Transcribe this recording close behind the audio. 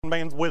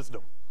man's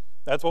wisdom.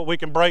 That's what we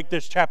can break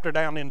this chapter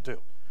down into.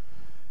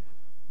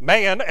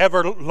 Man,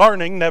 ever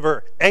learning,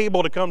 never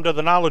able to come to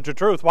the knowledge of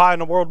truth. Why in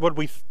the world would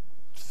we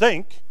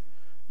think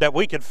that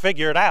we could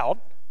figure it out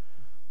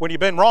when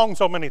you've been wrong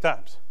so many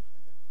times?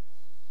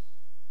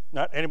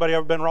 Not anybody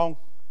ever been wrong?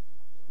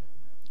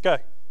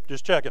 Okay,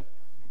 just checking.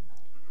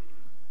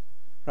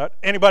 Right?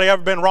 Anybody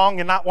ever been wrong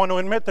and not want to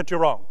admit that you're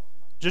wrong?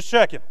 Just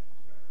checking.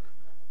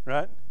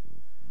 Right?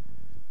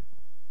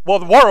 Well,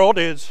 the world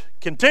is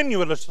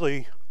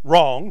continuously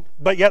wrong,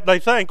 but yet they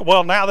think,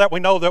 well, now that we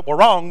know that we're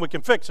wrong, we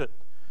can fix it.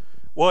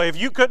 Well, if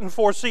you couldn't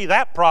foresee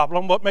that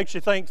problem, what makes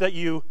you think that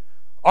you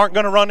aren't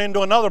going to run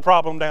into another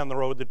problem down the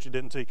road that you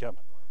didn't see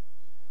coming?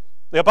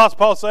 The Apostle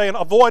Paul is saying,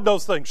 avoid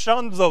those things,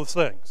 shun those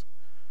things.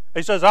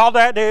 He says all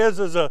that is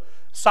a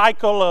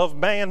cycle of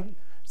man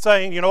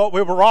saying, you know what,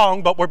 we were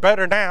wrong, but we're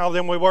better now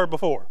than we were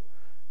before.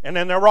 And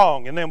then they're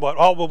wrong. And then what?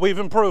 Oh, well, we've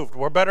improved.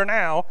 We're better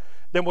now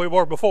than we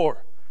were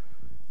before.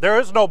 There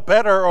is no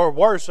better or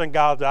worse in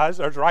God's eyes.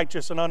 There's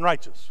righteous and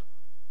unrighteous.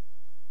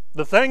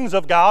 The things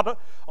of God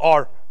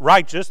are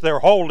righteous. They're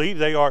holy.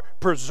 They are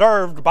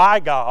preserved by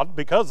God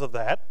because of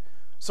that.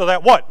 So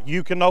that what?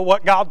 You can know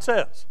what God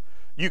says.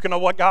 You can know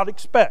what God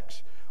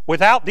expects.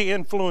 Without the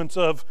influence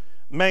of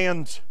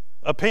man's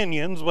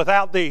opinions,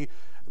 without the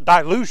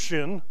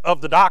dilution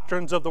of the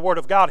doctrines of the Word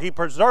of God, He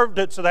preserved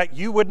it so that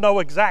you would know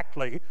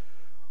exactly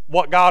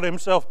what God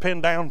Himself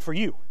pinned down for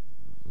you.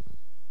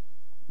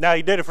 Now,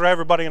 He did it for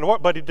everybody in the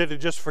world, but He did it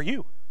just for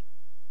you.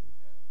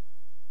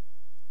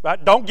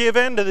 Right? Don't give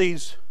in to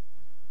these.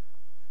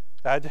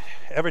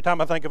 Every time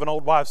I think of an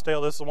old wives'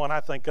 tale, this is the one I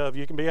think of.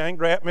 You can be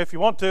angry at me if you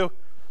want to.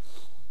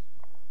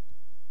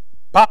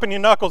 Popping your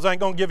knuckles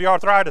ain't going to give you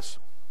arthritis.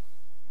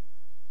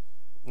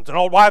 It's an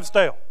old wives'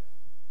 tale.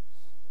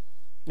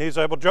 He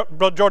said, well,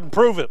 Brother Jordan,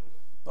 prove it.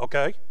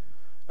 Okay.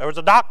 There was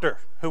a doctor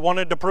who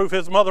wanted to prove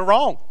his mother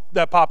wrong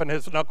that popping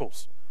his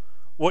knuckles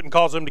wouldn't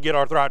cause him to get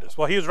arthritis.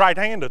 Well, he was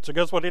right-handed, so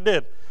guess what he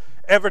did?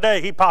 Every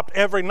day he popped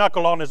every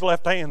knuckle on his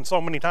left hand so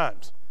many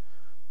times.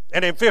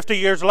 And then 50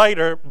 years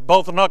later,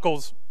 both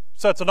knuckles,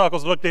 sets of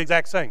knuckles looked the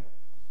exact same.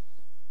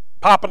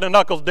 Popping the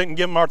knuckles didn't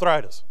give him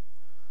arthritis.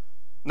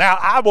 Now,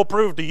 I will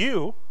prove to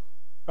you,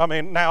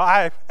 now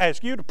I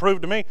ask you to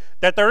prove to me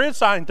that there is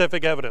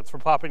scientific evidence for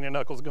popping your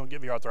knuckles is going to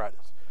give you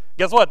arthritis.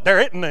 Guess what? There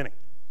isn't any.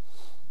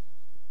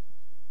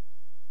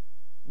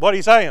 What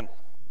he's saying?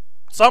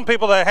 Some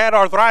people that had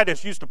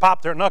arthritis used to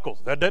pop their knuckles.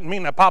 That didn't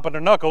mean that popping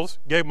their knuckles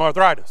gave them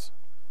arthritis.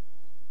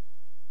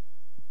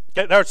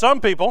 Okay, there are some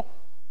people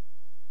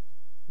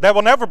that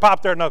will never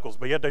pop their knuckles,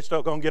 but yet they're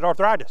still going to get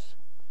arthritis.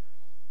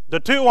 The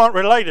two aren't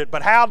related,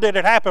 but how did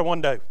it happen one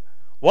day?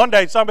 One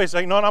day somebody said,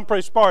 you know what, I'm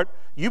pretty smart.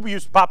 You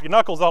used to pop your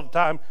knuckles all the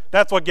time.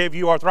 That's what gave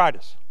you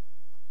arthritis.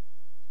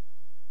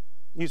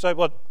 You say,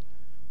 well,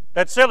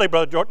 that's silly,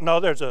 Brother Jordan. No,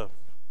 there's a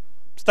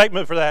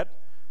statement for that.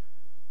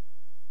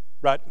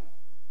 Right.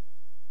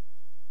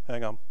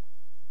 Hang on.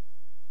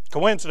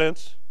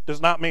 Coincidence does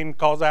not mean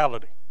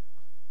causality.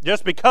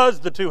 Just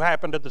because the two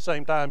happened at the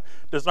same time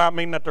does not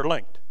mean that they're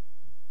linked.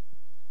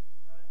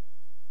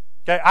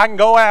 Okay, I can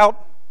go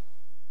out,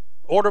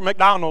 order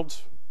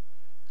McDonald's,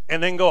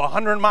 and then go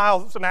 100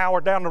 miles an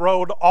hour down the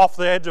road off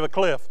the edge of a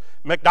cliff.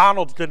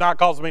 McDonald's did not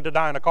cause me to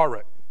die in a car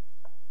wreck.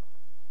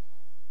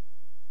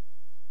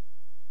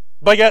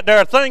 But yet there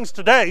are things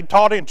today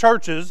taught in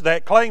churches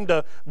that claim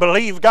to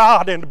believe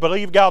God and to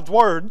believe God's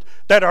Word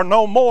that are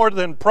no more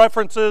than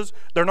preferences.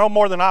 They're no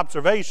more than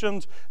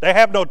observations. They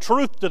have no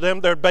truth to them.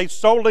 They're based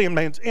solely in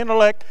man's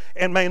intellect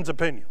and man's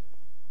opinion.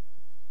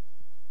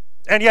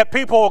 And yet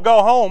people will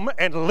go home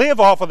and live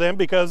off of them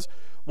because,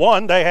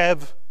 one, they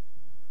have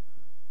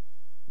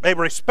a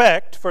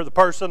respect for the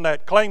person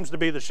that claims to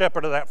be the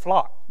shepherd of that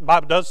flock. The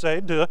Bible does say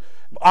to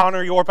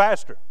honor your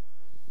pastor.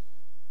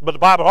 But the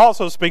Bible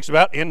also speaks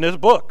about in this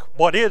book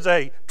what is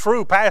a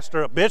true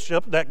pastor, a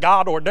bishop that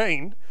God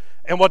ordained,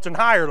 and what's an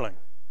hireling,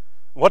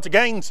 what's a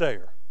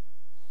gainsayer.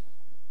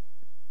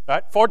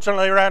 Right?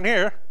 Fortunately, around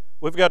here,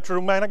 we've got a true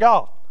man of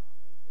God.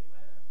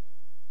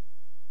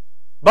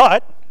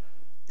 But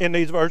in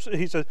these verses,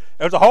 he says,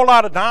 there's a whole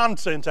lot of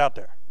nonsense out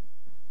there.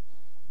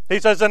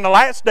 He says, in the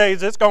last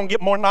days, it's going to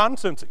get more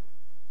nonsensy.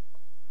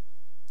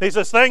 He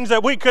says, things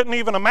that we couldn't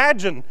even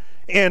imagine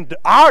in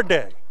our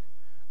day.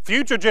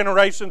 Future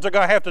generations are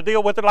going to have to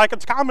deal with it like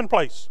it's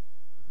commonplace.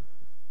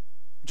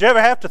 Did you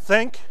ever have to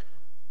think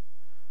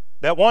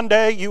that one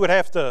day you would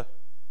have to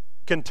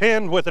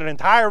contend with an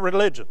entire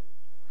religion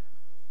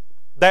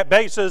that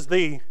bases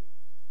the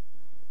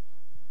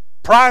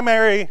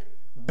primary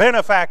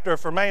benefactor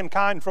for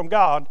mankind from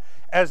God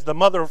as the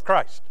mother of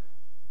Christ?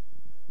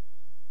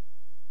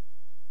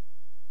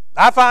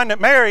 I find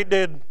that Mary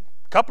did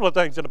a couple of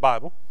things in the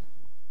Bible.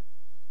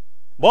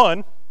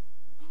 One,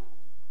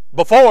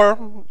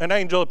 before an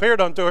angel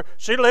appeared unto her,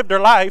 she lived her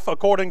life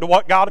according to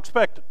what God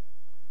expected.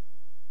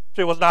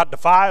 She was not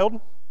defiled.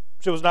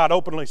 She was not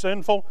openly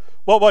sinful.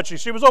 What was she?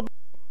 She was obedient.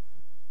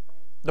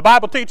 The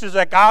Bible teaches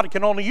that God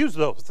can only use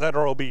those that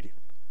are obedient.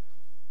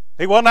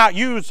 He will not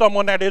use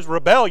someone that is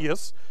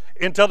rebellious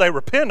until they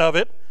repent of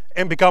it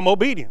and become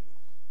obedient.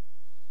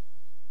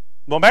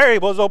 Well, Mary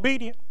was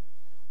obedient.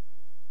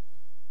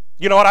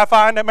 You know what I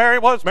find that Mary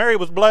was? Mary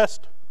was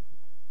blessed.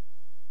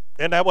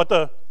 Isn't that what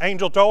the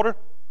angel told her?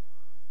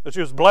 That she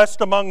was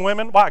blessed among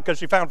women. Why? Because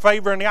she found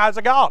favor in the eyes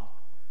of God.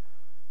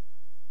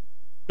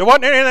 There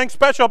wasn't anything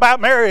special about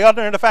Mary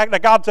other than the fact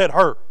that God said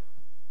her.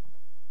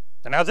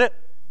 And that's it.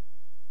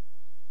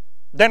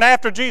 Then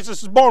after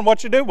Jesus is born,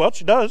 what she do? Well,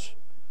 she does.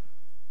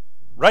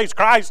 Raise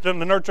Christ in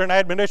the nurture and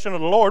admonition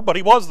of the Lord, but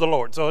he was the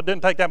Lord, so it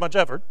didn't take that much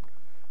effort.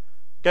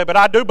 Okay, but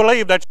I do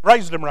believe that she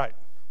raised him right.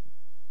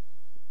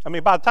 I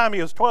mean, by the time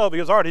he was 12, he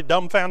was already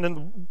dumbfounding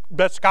the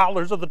best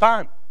scholars of the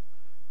time.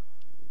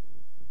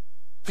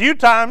 A few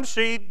times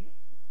she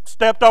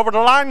stepped over the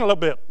line a little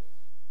bit.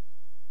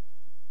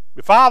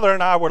 Your father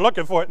and I were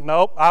looking for it.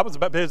 Nope, I was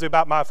busy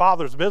about my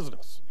father's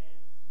business.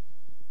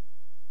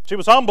 She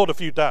was humbled a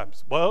few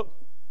times. Well,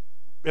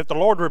 if the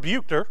Lord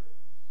rebuked her,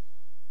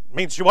 it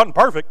means she wasn't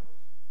perfect.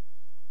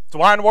 So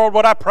why in the world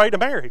would I pray to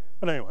Mary?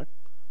 But anyway,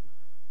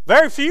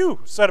 very few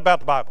said about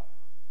the Bible,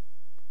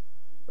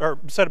 or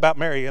said about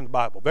Mary in the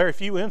Bible. Very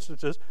few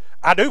instances.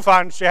 I do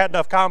find she had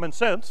enough common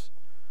sense,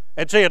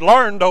 and she had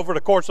learned over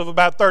the course of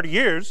about 30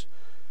 years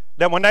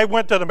that when they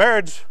went to the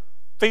marriage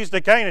feast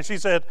at Cana, she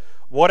said,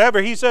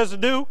 whatever he says to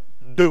do,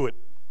 do it.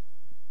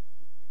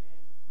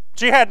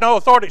 She had no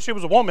authority. She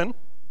was a woman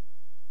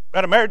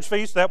at a marriage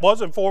feast that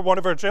wasn't for one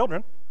of her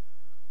children.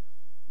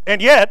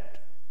 And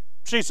yet,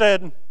 she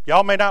said,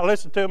 y'all may not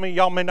listen to me,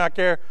 y'all may not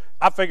care.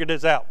 I figured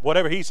this out.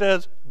 Whatever he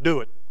says, do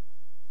it.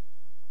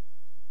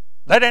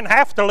 They didn't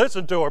have to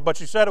listen to her, but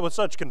she said it with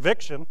such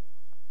conviction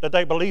that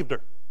they believed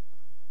her.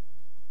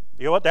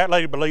 You know what? That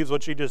lady believes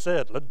what she just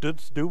said.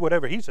 Let's do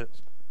whatever he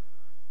says.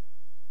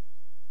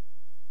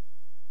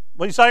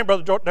 What are you saying,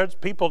 Brother Jordan? There's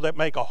people that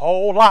make a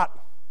whole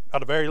lot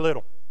out of very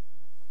little.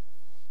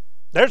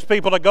 There's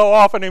people that go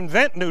off and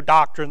invent new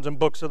doctrines and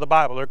books of the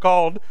Bible. They're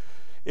called,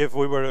 if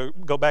we were to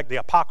go back, the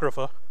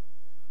Apocrypha.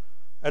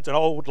 That's an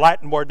old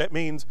Latin word that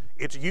means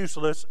it's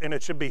useless and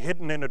it should be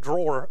hidden in a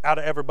drawer out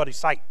of everybody's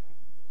sight.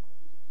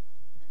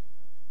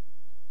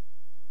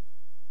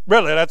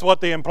 Really, that's what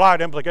the implied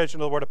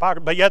implication of the word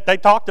Apocrypha. But yet they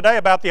talk today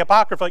about the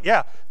Apocrypha.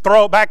 Yeah,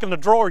 throw it back in the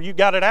drawer you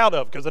got it out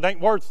of because it ain't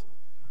worth.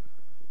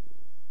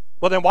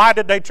 Well, then why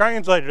did they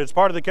translate it as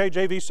part of the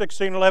KJV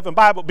 1611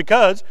 Bible?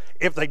 Because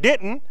if they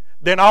didn't,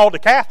 then all the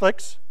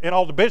Catholics and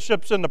all the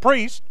bishops and the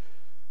priests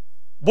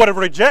would have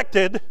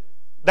rejected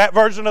that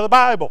version of the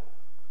Bible.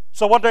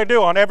 So what they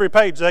do on every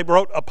page, they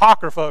wrote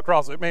Apocrypha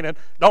across it, meaning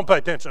don't pay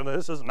attention to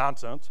this. This is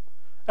nonsense.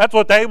 That's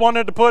what they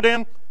wanted to put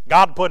in.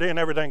 God put in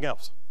everything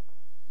else.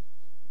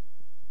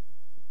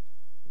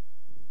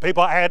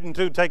 People adding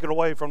to, taking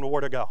away from the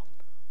Word of God.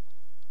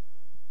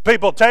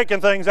 People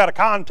taking things out of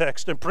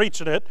context and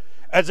preaching it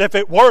as if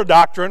it were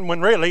doctrine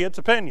when really it's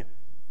opinion.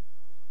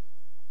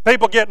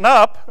 People getting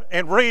up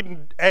and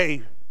reading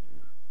a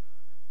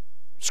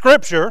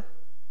scripture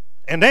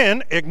and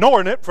then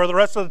ignoring it for the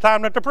rest of the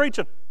time that they're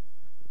preaching.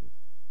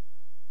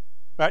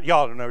 Right,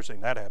 y'all have never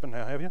seen that happen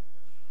now, have you?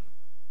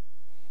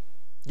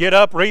 Get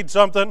up, read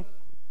something,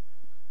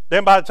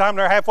 then by the time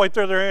they're halfway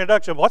through their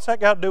introduction, what's that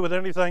got to do with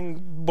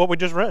anything what we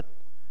just read?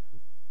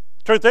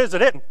 Truth is, it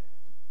didn't.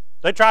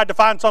 They tried to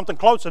find something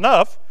close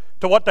enough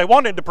to what they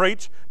wanted to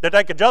preach that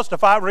they could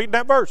justify reading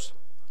that verse.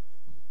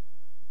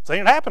 Seen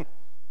it happen.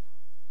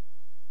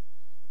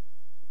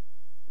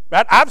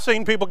 Right? I've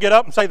seen people get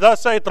up and say,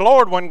 thus saith the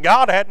Lord, when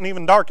God hadn't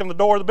even darkened the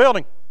door of the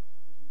building.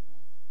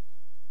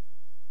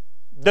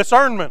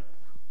 Discernment.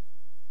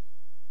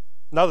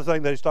 Another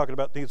thing that he's talking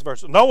about in these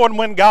verses. Knowing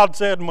when God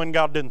said and when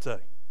God didn't say.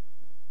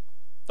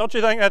 Don't you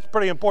think that's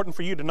pretty important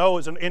for you to know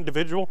as an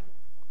individual?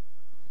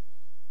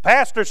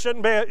 Pastors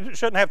shouldn't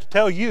have to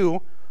tell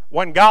you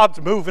when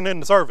God's moving in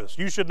the service.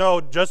 You should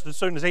know just as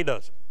soon as he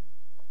does.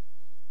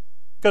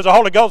 Because the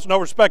Holy Ghost is no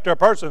respecter of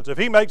persons. If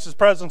he makes his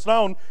presence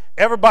known,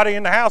 everybody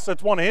in the house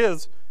that's one of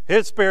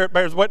his spirit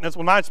bears witness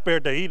with my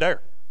spirit that he's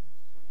there.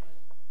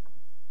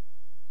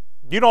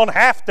 You don't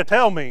have to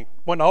tell me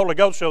when the Holy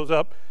Ghost shows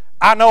up.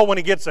 I know when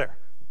he gets there.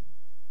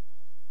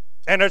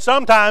 And there's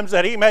sometimes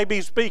that he may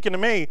be speaking to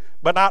me,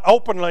 but not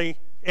openly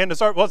in the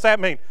service. What's that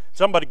mean?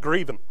 Somebody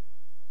grieving.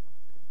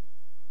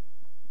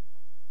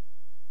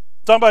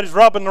 Somebody's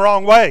rubbing the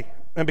wrong way.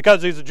 And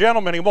because he's a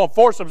gentleman, he won't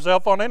force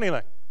himself on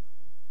anything.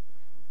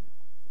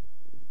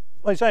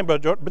 What are you saying,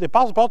 Brother Jordan? But the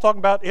Apostle Paul talking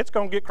about it's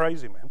going to get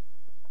crazy, man.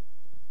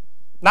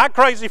 Not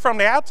crazy from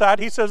the outside.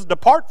 He says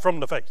depart from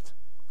the faith.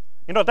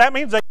 You know what that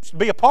means? They used to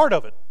be a part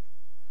of it.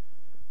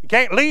 You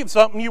can't leave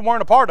something you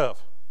weren't a part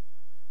of.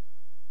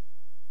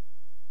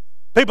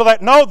 People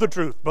that know the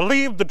truth,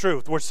 believe the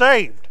truth, were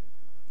saved,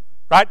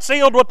 right?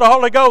 Sealed with the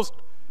Holy Ghost,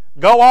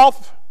 go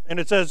off, and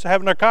it says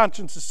having their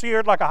consciences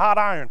seared like a hot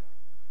iron.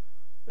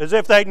 As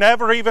if they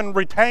never even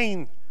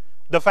retained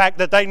the fact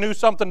that they knew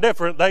something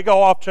different. They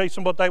go off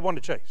chasing what they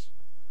want to chase.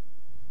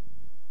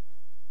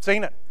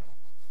 Seen it.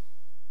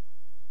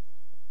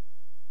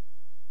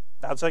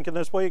 I was thinking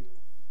this week,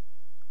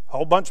 a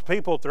whole bunch of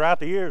people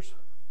throughout the years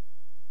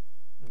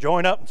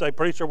join up and say,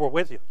 preacher, we're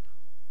with you.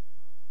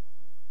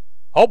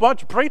 A whole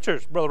bunch of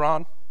preachers, Brother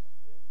Ron.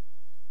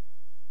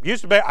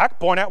 Used to be, I could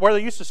point out where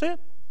they used to sit.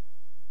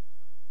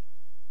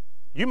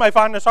 You may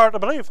find this hard to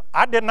believe.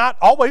 I did not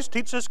always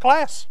teach this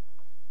class.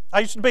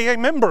 I used to be a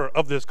member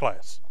of this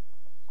class.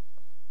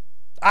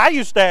 I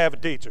used to have a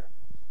teacher.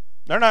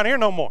 They're not here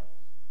no more.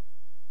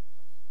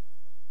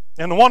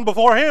 And the one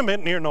before him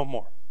isn't here no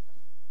more.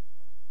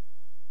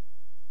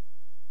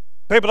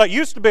 People that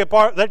used to be a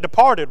part, they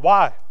departed.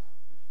 Why?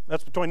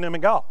 That's between them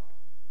and God.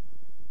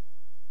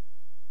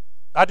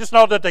 I just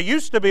know that they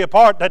used to be a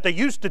part, that they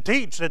used to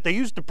teach, that they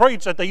used to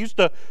preach, that they used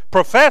to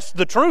profess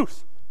the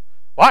truth.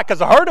 Why?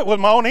 Because I heard it with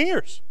my own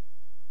ears.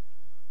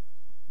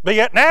 But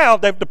yet now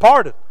they've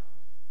departed.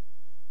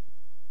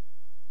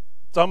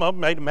 Some of them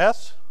made a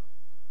mess.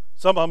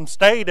 Some of them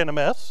stayed in a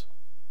mess.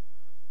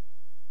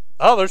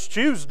 Others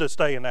choose to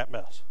stay in that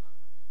mess.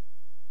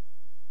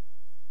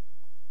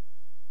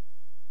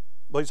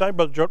 Well, he's saying,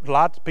 Brother Jordan,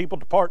 lots of people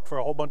depart for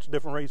a whole bunch of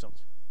different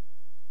reasons.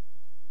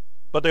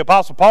 But the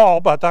Apostle Paul,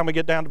 by the time we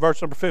get down to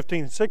verse number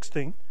 15 and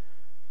 16,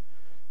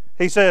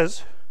 he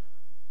says,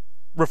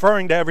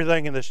 referring to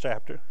everything in this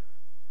chapter,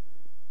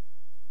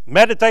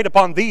 meditate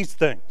upon these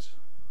things.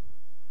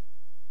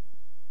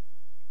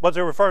 What's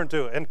he referring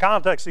to? In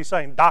context, he's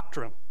saying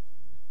doctrine.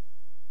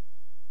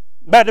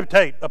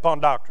 Meditate upon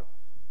doctrine.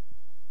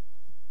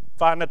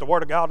 Find that the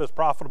Word of God is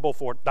profitable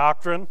for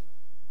doctrine,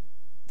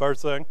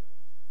 first thing,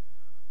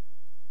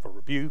 for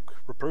rebuke,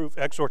 reproof,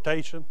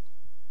 exhortation,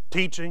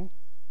 teaching.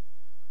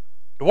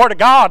 The Word of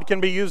God can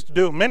be used to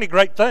do many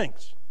great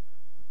things.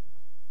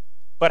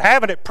 But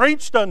having it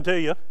preached unto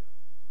you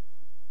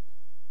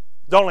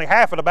is only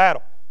half of the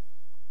battle.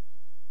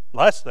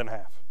 Less than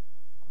half.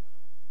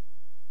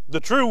 The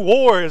true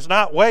war is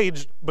not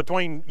waged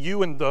between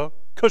you and the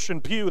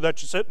cushioned pew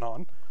that you're sitting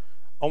on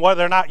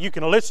whether or not you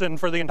can listen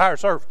for the entire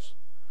service.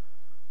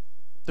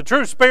 The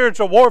true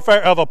spiritual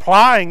warfare of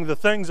applying the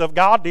things of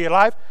God to your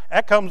life,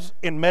 that comes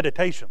in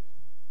meditation.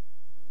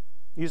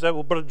 You say,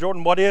 well, Brother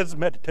Jordan, what is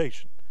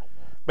meditation?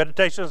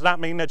 Meditation does not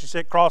mean that you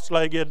sit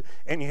cross-legged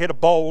and you hit a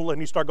bowl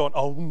and you start going,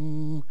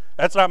 oh,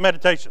 that's not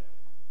meditation.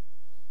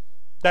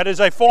 That is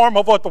a form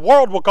of what the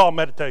world will call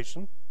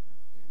meditation.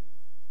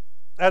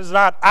 That is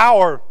not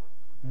our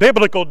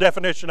biblical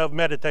definition of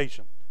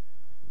meditation.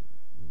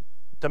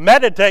 To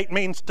meditate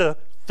means to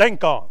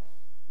think on.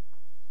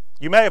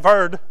 You may have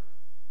heard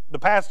the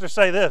pastor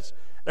say this,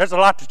 there's a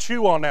lot to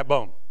chew on that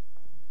bone.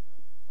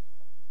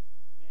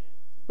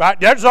 Right?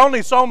 There's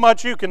only so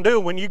much you can do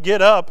when you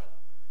get up,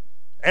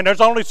 and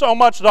there's only so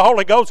much the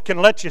Holy Ghost can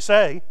let you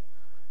say,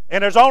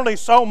 and there's only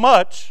so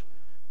much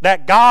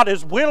that God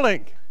is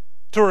willing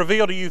to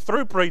reveal to you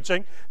through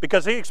preaching,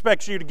 because He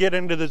expects you to get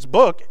into this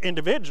book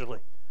individually,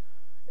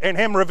 and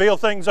Him reveal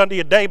things unto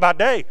you day by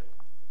day,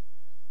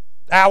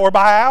 hour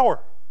by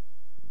hour.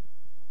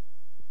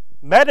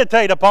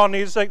 Meditate upon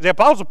these things. The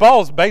Apostle Paul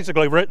has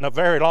basically written a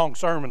very long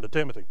sermon to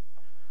Timothy.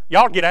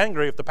 Y'all get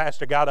angry if the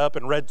pastor got up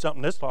and read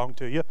something this long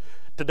to you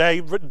today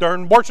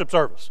during worship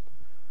service.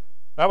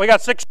 Right, we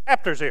got 6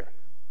 chapters here.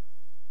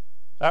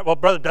 Right, well,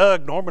 Brother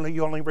Doug, normally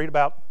you only read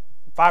about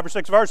 5 or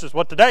 6 verses.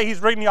 Well, today he's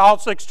reading you all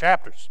 6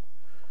 chapters.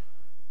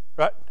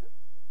 Right?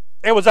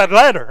 It was a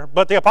letter,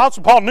 but the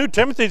Apostle Paul knew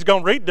Timothy's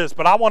going to read this,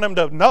 but I want him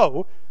to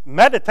know,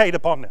 meditate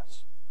upon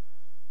this.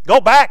 Go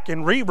back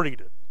and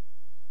reread it.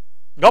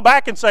 Go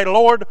back and say,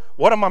 Lord,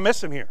 what am I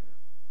missing here?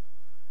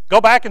 Go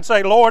back and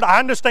say, Lord, I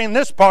understand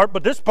this part,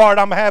 but this part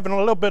I'm having a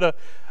little bit of,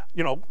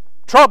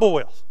 trouble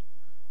with.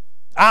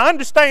 I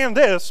understand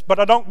this, but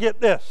I don't get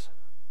this.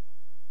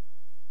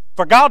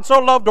 For God so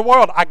loved the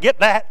world, I get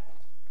that.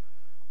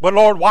 But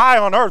Lord, why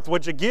on earth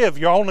would you give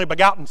your only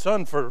begotten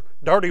Son for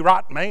dirty,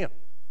 rotten man?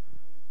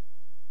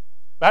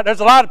 Right? There's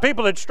a lot of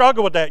people that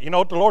struggle with that. You know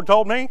what the Lord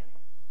told me?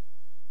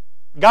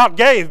 God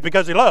gave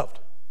because He loved.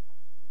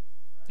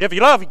 If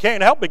you love, you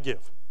can't help but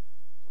give.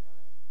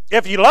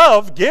 If you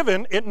love,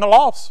 giving isn't a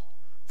loss.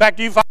 In fact,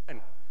 you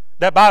find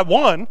that by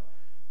one,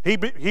 he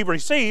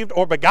received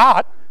or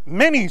begot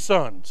many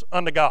sons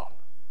unto God.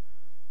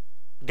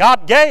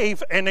 God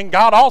gave, and then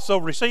God also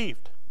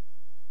received.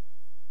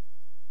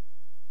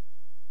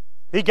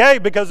 He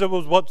gave because it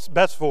was what's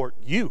best for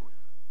you.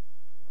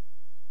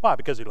 Why?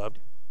 Because He loved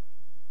you.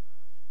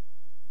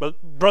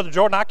 But Brother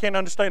Jordan, I can't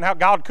understand how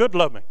God could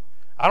love me.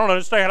 I don't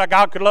understand how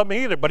God could love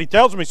me either, but He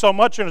tells me so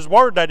much in His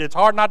Word that it's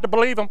hard not to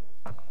believe Him.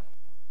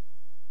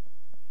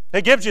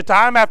 He gives you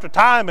time after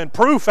time and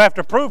proof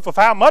after proof of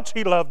how much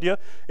He loved you.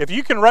 If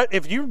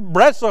you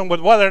wrestle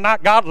with whether or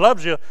not God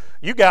loves you,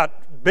 you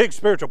got big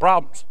spiritual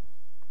problems.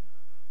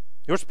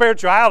 Your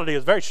spirituality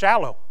is very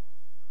shallow.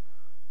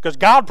 Because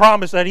God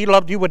promised that He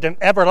loved you with an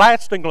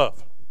everlasting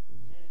love.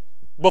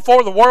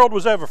 Before the world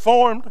was ever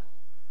formed,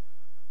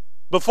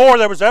 before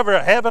there was ever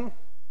a heaven,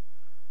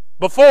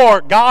 before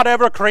God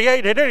ever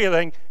created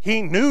anything,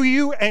 He knew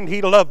you and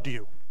He loved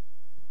you.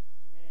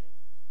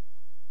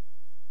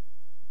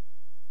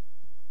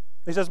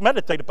 He says,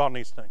 meditate upon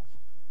these things.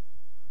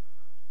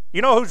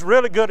 You know who's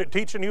really good at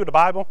teaching you the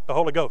Bible? The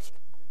Holy Ghost.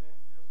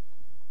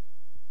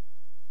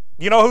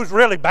 You know who's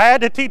really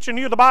bad at teaching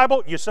you the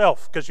Bible?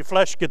 Yourself, because your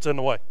flesh gets in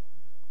the way.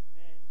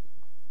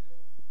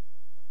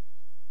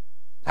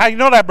 How you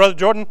know that, Brother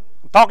Jordan?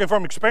 I'm talking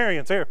from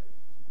experience here.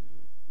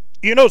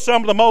 You know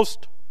some of the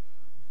most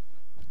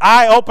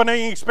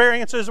eye-opening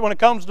experiences when it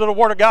comes to the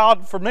Word of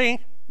God for me,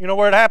 you know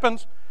where it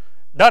happens?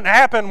 Doesn't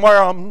happen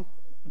where I'm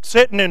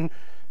sitting and,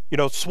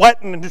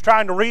 sweating and just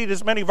trying to read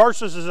as many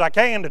verses as I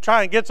can to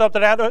try and get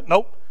something out of it.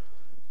 Nope.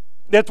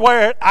 It's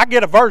where I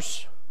get a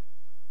verse.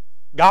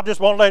 God just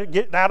won't let it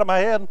get out of my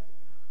head.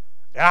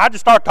 And I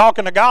just start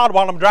talking to God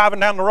while I'm driving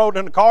down the road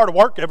in the car to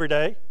work every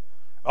day,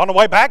 on the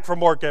way back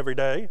from work every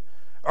day,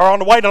 or on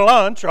the way to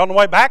lunch, or on the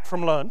way back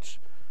from lunch.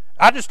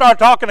 I just start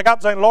talking to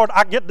God saying, Lord,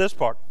 I get this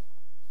part.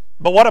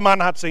 But what am I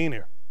not seeing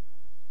here?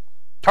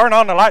 Turn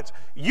on the lights.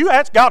 You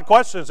ask God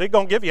questions, He's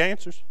going to give you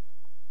answers.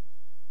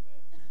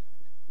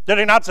 Did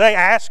He not say,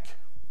 ask,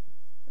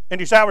 and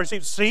you shall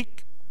receive,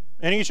 seek,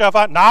 and ye shall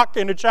find, knock,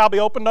 and it shall be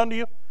opened unto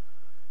you?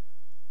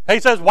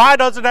 He says, why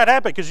doesn't that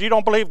happen? Because you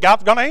don't believe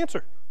God's going to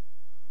answer.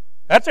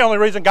 That's the only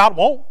reason God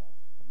won't.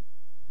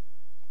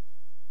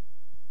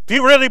 If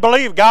you really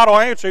believe God will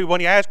answer you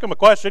when you ask Him a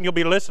question, you'll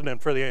be listening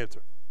for the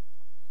answer.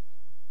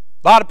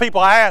 A lot of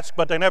people ask,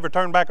 but they never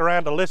turn back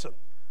around to listen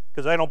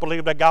because they don't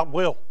believe that God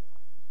will.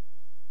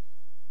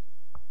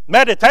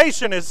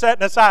 Meditation is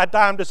setting aside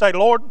time to say,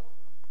 Lord,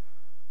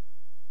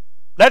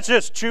 let's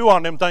just chew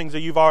on them things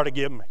that You've already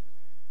given me.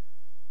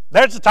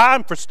 There's a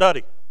time for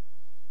study.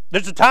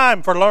 There's a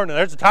time for learning.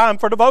 There's a time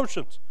for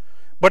devotions.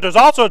 But there's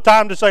also a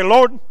time to say,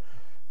 Lord,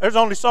 there's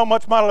only so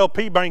much my little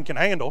pea brain can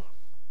handle.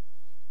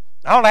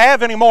 I don't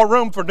have any more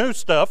room for new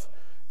stuff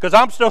because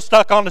I'm still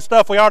stuck on the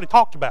stuff we already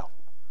talked about.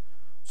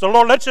 So,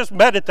 Lord, let's just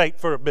meditate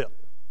for a bit.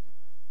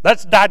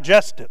 Let's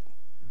digest it.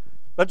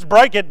 Let's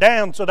break it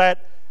down so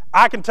that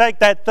I can take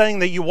that thing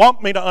that You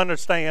want me to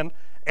understand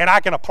and I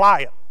can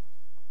apply it.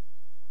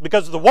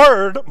 Because the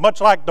Word,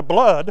 much like the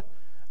blood,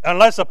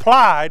 unless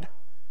applied,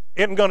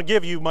 isn't going to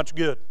give you much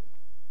good.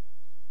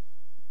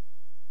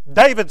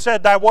 David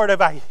said, Thy word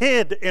have I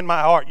hid in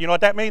my heart. You know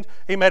what that means?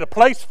 He made a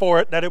place for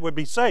it that it would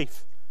be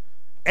safe.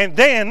 And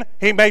then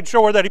he made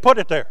sure that he put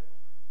it there.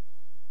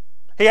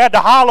 He had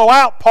to hollow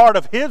out part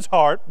of his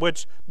heart,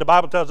 which the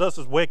Bible tells us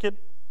is wicked,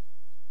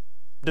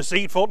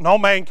 deceitful, no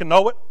man can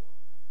know it.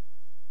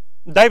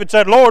 David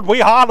said, Lord,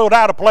 we hollowed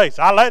out a place.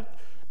 I let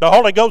the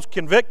Holy Ghost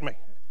convict me.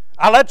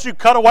 I let You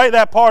cut away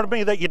that part of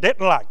me that You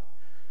didn't like.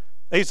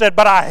 He said,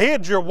 but I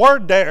hid Your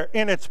word there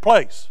in its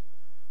place.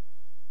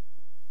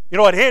 You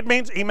know what hid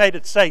means? He made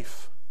it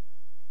safe.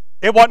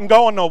 It wasn't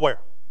going nowhere.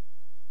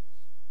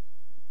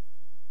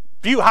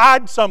 If you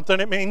hide something,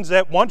 it means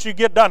that once you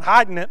get done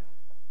hiding it,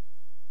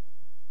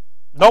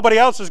 nobody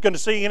else is going to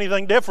see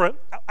anything different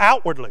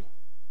outwardly.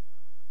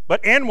 But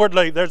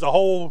inwardly, there's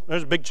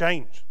a big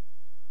change.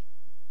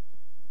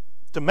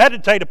 To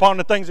meditate upon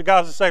the things of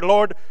God, to say,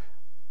 Lord,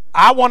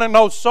 I want to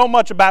know so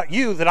much about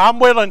You that I'm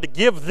willing to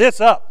give this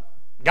up.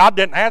 God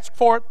didn't ask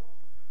for it.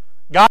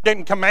 God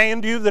didn't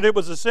command you that it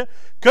was a sin.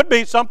 Could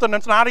be something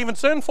that's not even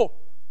sinful.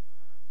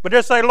 But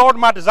just say, Lord,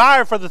 my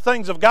desire for the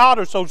things of God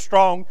are so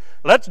strong,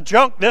 let's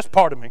junk this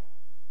part of me.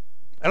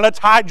 And let's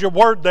hide Your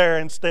word there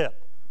instead,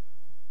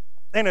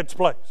 in its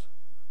place.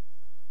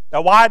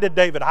 Now, why did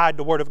David hide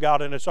the word of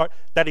God in his heart?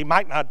 That he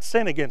might not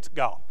sin against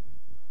God.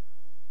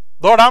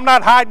 Lord, I'm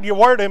not hiding Your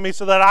word in me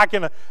so that I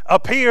can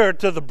appear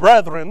to the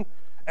brethren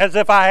as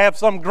if I have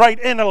some great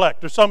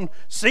intellect or some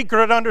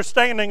secret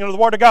understanding of the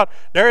Word of God.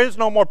 There is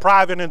no more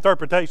private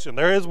interpretation.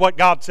 There is what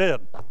God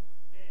said.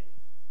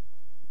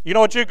 You know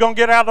what you're going to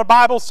get out of the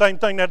Bible? Same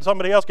thing that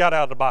somebody else got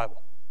out of the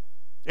Bible,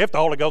 if the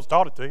Holy Ghost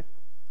taught it to you.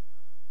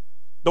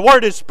 The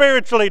Word is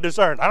spiritually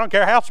discerned. I don't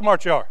care how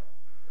smart you are.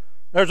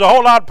 There's a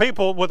whole lot of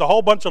people with a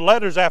whole bunch of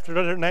letters after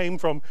their name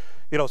from,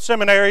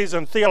 seminaries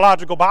and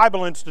theological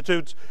Bible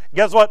institutes.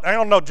 Guess what? They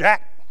don't know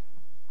jack.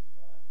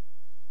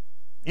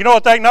 You know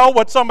what they know?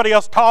 What somebody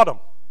else taught them.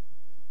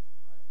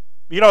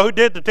 You know who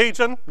did the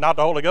teaching? Not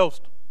the Holy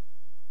Ghost.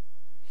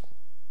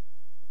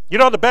 You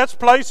know the best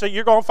place that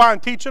you're going to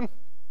find teaching?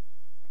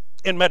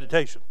 In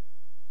meditation.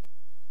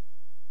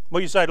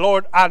 Well, you say,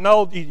 Lord, I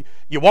know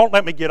You won't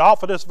let me get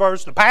off of this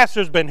verse. The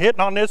pastor's been hitting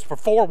on this for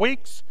 4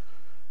 weeks.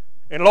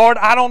 And Lord,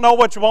 I don't know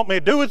what You want me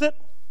to do with it.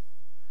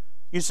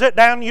 You sit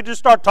down and you just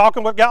start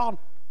talking with God.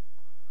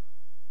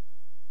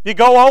 You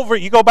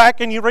go back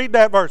and you read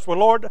that verse. Well,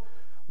 Lord,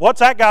 what's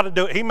that got to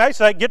do? He may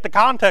say, get the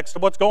context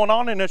of what's going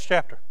on in this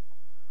chapter.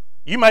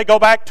 You may go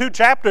back 2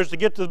 chapters to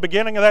get to the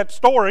beginning of that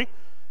story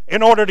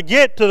in order to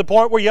get to the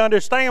point where you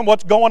understand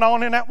what's going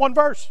on in that one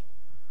verse.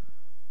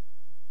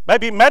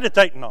 Maybe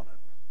meditating on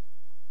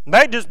it. It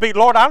may just be,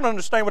 Lord, I don't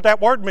understand what that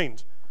word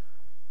means.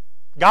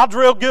 God's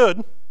real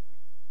good.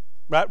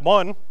 Right?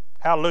 1,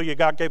 hallelujah,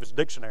 God gave us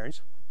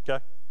dictionaries.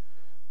 Okay?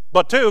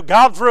 But 2,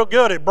 God's real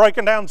good at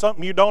breaking down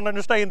something you don't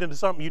understand into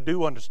something you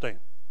do understand.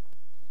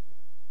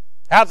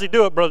 How does He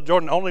do it, Brother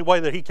Jordan? The only way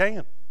that He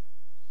can.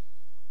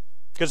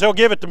 Because He'll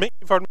give it to me.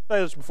 You've heard me say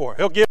this before.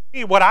 He'll give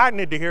me what I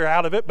need to hear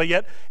out of it, but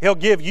yet He'll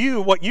give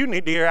you what you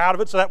need to hear out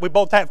of it so that we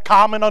both have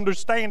common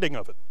understanding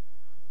of it.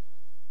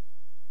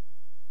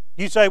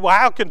 You say, well,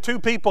 how can 2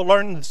 people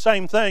learn the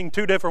same thing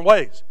 2 different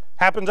ways?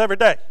 Happens every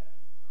day.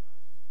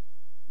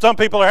 Some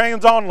people are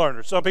hands-on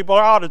learners. Some people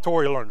are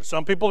auditory learners.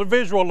 Some people are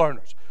visual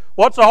learners.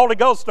 What's the Holy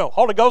Ghost know?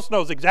 Holy Ghost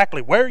knows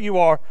exactly where you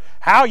are,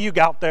 how you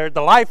got there,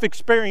 the life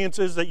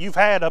experiences that you've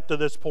had up to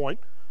this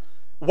point,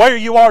 where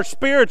you are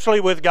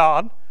spiritually with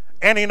God,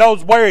 and He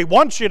knows where He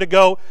wants you to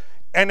go,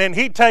 and then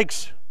He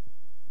takes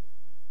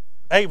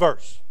a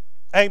verse,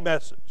 a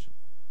message,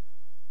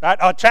 right?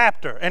 A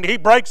chapter, and He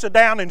breaks it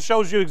down and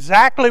shows you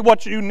exactly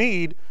what you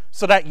need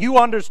so that you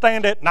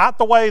understand it, not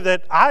the way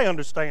that I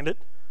understand it,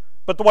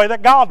 but the way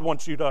that God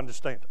wants you to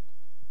understand it.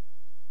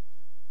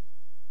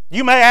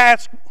 You may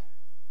ask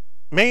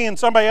me and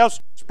somebody else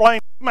to explain,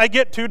 you may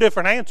get two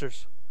different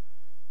answers,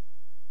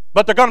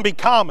 but they're going to be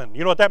common.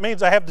 You know what that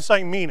means? They have the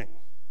same meaning.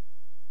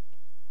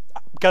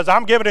 Because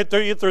I'm giving it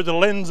to you through the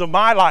lens of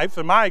my life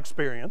and my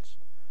experience.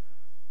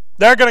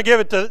 They're going to give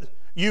it to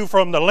you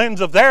from the lens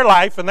of their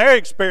life and their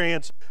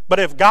experience, but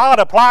if God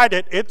applied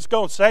it, it's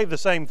going to say the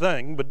same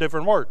thing, but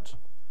different words.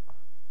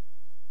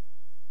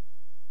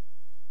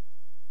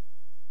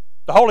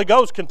 The Holy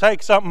Ghost can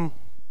take something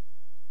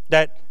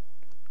that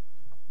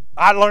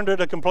I learned it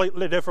a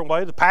completely different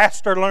way. The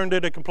pastor learned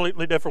it a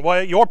completely different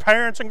way. Your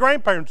parents and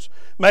grandparents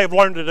may have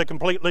learned it a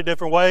completely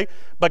different way,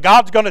 but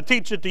God's going to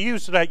teach it to you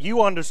so that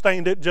you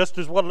understand it just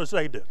as well as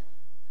they did.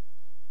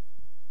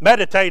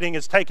 Meditating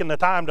is taking the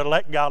time to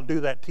let God do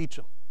that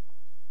teaching.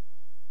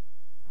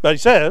 But He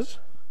says,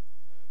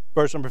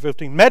 verse number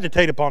 15,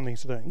 meditate upon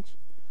these things.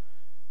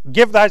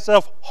 Give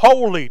thyself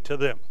wholly to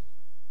them.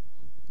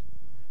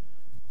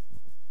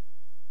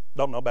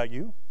 Don't know about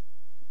you.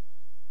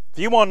 If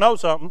you want to know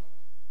something,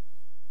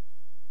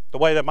 the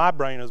way that my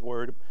brain is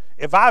worded,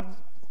 if I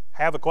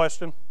have a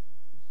question,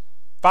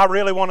 if I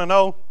really want to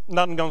know,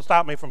 nothing's going to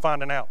stop me from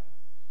finding out.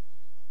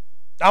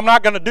 I'm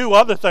not going to do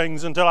other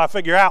things until I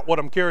figure out what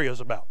I'm curious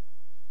about.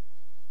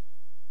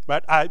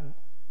 But I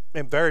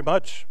am very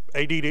much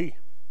ADD.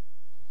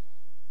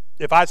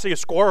 If I see a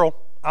squirrel,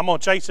 I'm going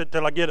to chase it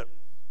till I get it.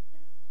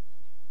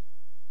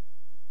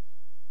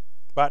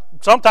 But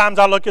sometimes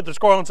I look at the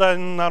squirrel and say, I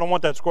don't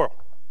want that squirrel.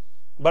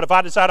 But if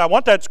I decide I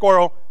want that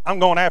squirrel, I'm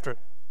going after it.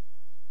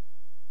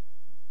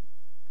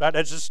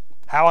 That's just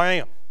how I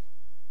am.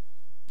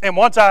 And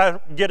once I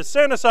get a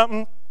scent of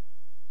something,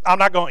 I'm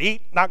not going to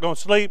eat, not going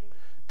to sleep,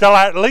 till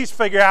I at least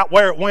figure out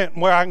where it went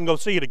and where I can go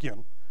see it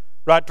again,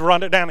 right, to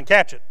run it down and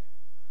catch it.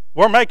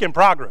 We're making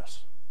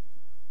progress.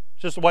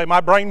 It's just the way my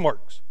brain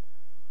works.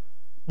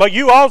 But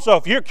you also,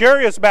 if you're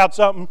curious about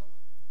something,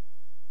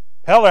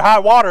 hell or high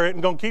water, it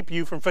ain't going to keep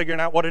you from figuring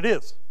out what it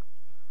is.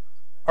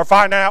 Or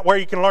finding out where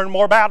you can learn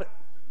more about it.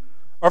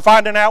 Or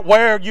finding out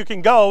where you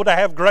can go to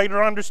have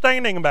greater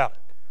understanding about it.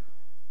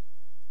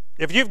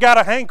 If you've got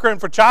a hankering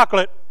for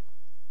chocolate,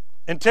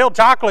 until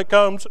chocolate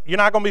comes, you're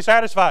not going to be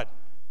satisfied.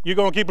 You're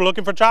going to keep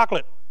looking for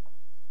chocolate.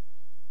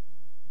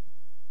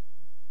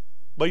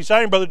 But he's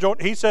saying, Brother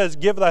Jordan, he says,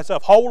 give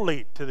thyself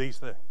wholly to these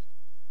things.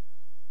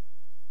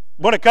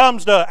 When it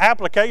comes to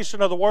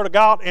application of the Word of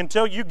God,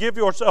 until you give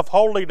yourself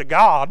wholly to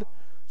God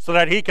so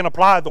that He can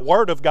apply the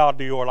Word of God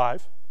to your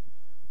life,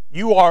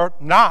 you are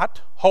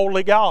not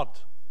wholly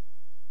God's.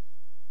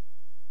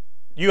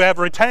 You have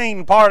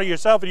retained part of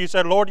yourself and you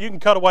said, Lord, you can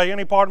cut away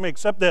any part of me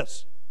except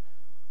this.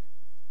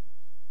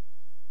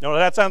 You know what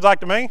that sounds like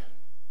to me?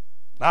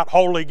 Not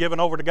wholly given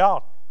over to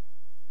God.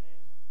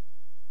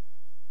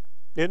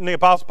 Isn't the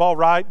Apostle Paul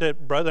right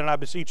that, brethren, I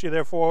beseech you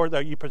therefore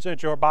that you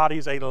present your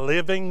bodies a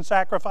living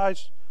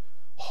sacrifice,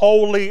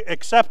 wholly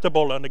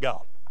acceptable unto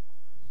God?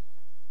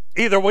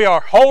 Either we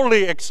are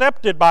wholly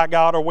accepted by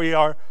God or we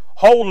are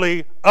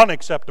wholly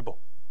unacceptable.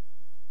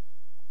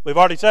 We've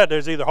already said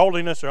there's either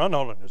holiness or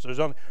unholiness. There's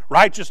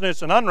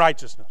righteousness and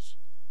unrighteousness.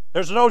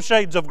 There's no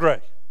shades of gray.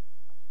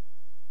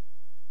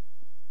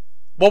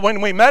 Well,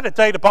 when we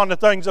meditate upon the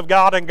things of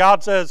God and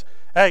God says,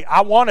 hey, I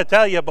want to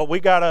tell you, but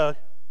we got to,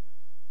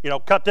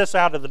 cut this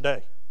out of the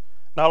day.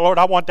 Now, Lord,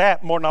 I want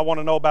that more than I want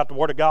to know about the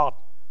Word of God.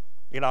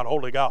 You're not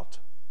holy God.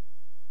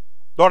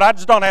 Lord, I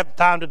just don't have the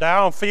time today.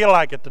 I don't feel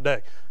like it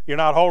today. You're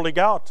not holy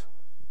God.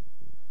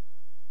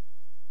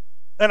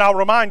 And I'll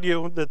remind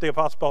you that the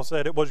Apostle Paul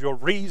said it was your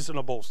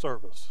reasonable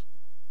service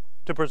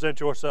to present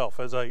yourself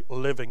as a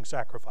living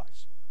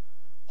sacrifice,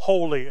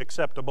 wholly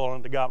acceptable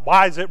unto God.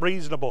 Why is it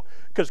reasonable?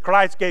 Because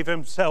Christ gave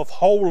Himself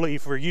wholly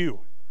for you,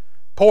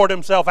 poured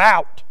Himself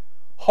out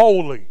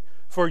wholly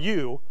for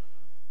you.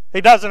 He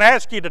doesn't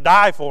ask you to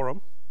die for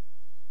Him.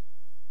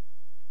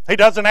 He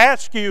doesn't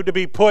ask you to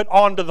be put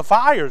onto the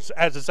fires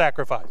as a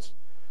sacrifice.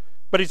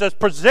 But He says,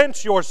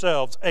 present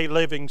yourselves a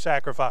living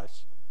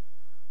sacrifice.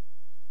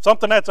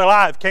 Something that's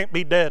alive can't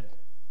be dead.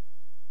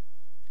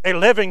 A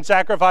living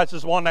sacrifice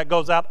is one that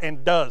goes out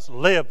and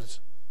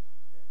lives.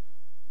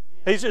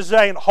 He's just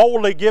saying,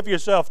 wholly give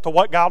yourself to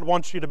what God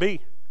wants you to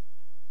be.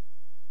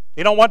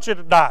 He don't want you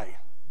to die.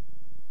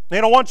 He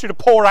don't want you to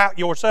pour out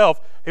yourself.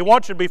 He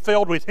wants you to be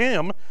filled with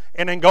Him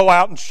and then go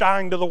out and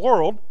shine to the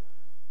world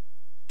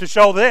to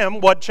show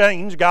them what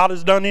change God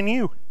has done in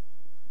you.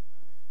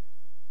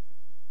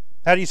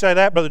 How do you say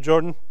that, Brother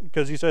Jordan?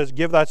 Because he says,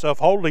 give thyself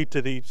wholly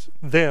to these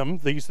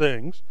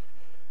things,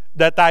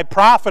 that thy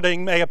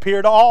profiting may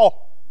appear to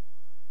all.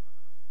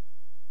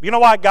 You know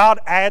why God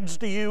adds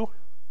to you?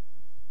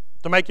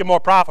 To make you more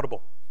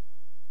profitable.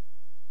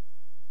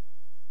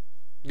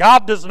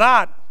 God does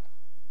not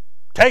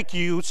take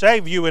you,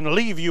 save you, and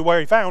leave you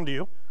where He found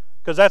you,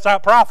 because that's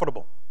not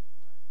profitable.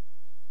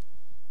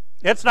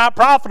 It's not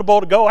profitable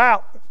to go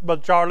out,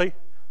 Brother Charlie,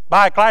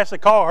 buy a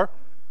classic car,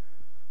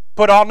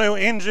 put all new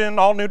engine,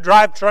 all new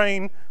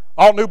drivetrain,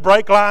 all new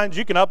brake lines.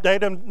 You can update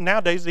them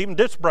nowadays, even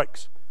disc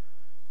brakes.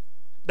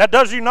 That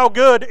does you no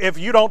good if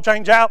you don't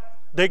change out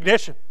the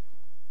ignition.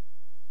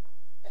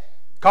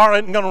 Car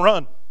isn't going to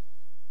run.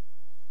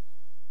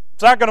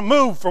 It's not going to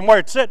move from where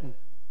it's sitting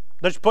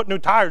unless you put new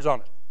tires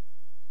on it.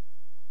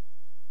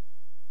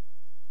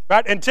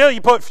 Right? Until you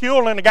put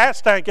fuel in the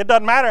gas tank, it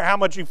doesn't matter how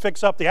much you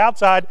fix up the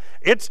outside.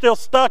 It's still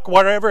stuck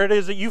wherever it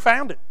is that you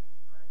found it.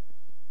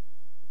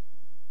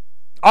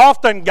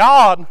 Often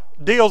God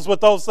deals with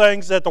those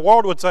things that the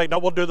world would say, no,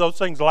 we'll do those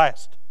things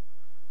last.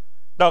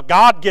 No,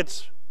 God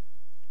gets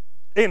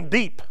in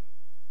deep.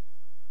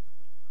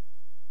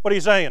 What are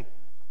you saying?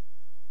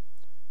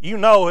 You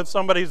know if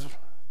somebody's,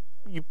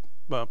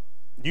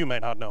 you may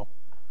not know.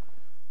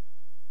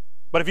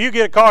 But if you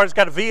get a car that's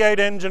got a V8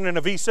 engine and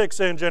a V6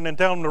 engine and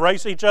tell them to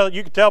race each other,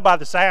 you can tell by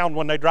the sound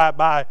when they drive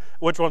by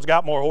which one's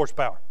got more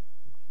horsepower.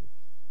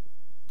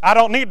 I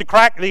don't need to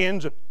crack the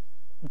engine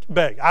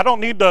bay. I don't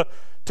need to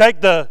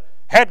take the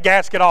head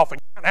gasket off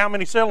and count how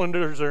many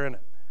cylinders are in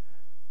it.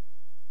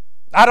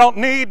 I don't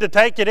need to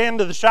take it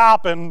into the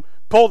shop and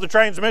pull the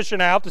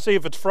transmission out to see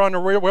if it's front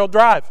or rear wheel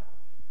drive.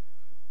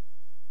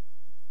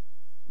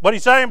 What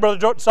he's saying, Brother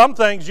Jordan, some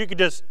things you can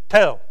just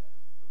tell.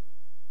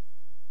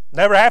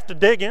 Never have to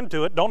dig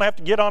into it. Don't have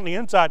to get on the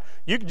inside.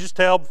 You can just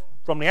tell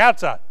from the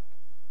outside.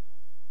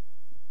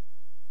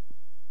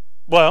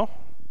 Well,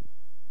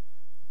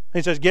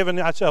 he says, giving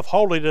thyself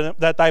wholly to them,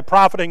 that thy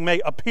profiting may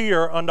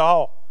appear unto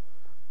all.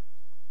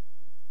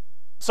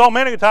 So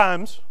many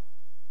times,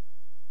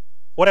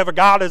 whatever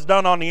God has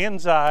done on the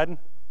inside,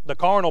 the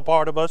carnal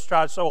part of us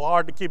tries so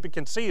hard to keep it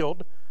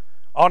concealed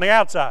on the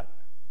outside.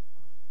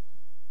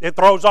 It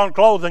throws on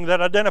clothing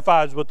that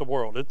identifies with the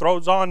world. It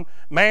throws on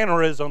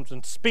mannerisms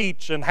and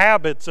speech and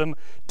habits and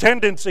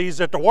tendencies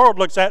that the world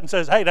looks at and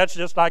says, hey, that's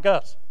just like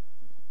us.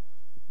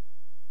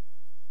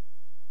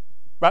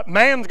 But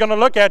man's going to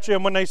look at you,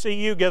 and when they see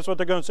you, guess what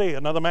they're going to see?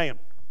 Another man.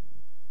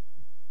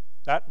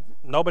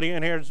 Nobody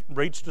in here has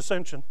reached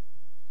ascension.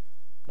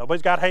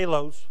 Nobody's got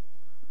halos.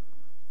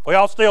 We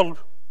all still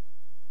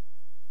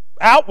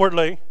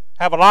outwardly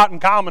have a lot in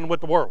common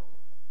with the world.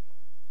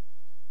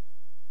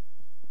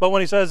 But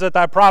when he says that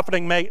thy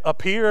profiting may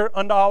appear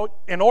unto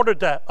all, in order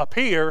to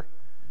appear,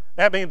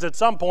 that means at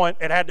some point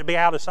it had to be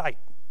out of sight.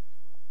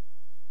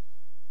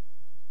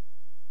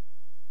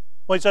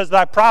 When he says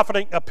thy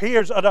profiting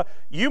appears,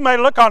 you may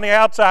look on the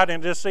outside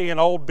and just see an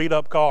old beat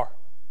up car.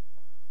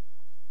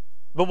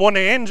 But when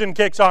the engine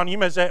kicks on, you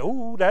may say,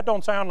 ooh, that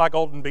don't sound like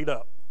old and beat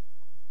up.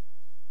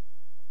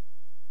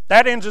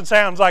 That engine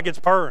sounds like it's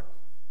purring.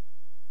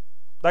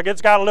 Like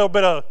it's got a little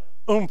bit of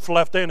oomph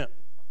left in it.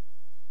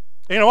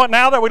 You know what?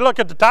 Now that we look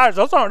at the tires,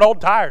 those aren't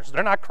old tires.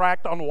 They're not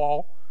cracked on the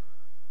wall.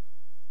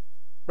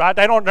 Right?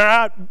 They're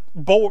not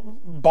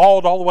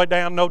balled all the way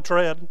down, no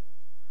tread.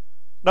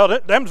 No,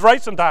 them's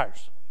racing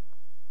tires.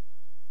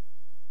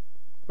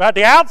 Right?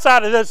 The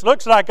outside of this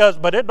looks like us,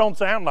 but it don't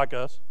sound like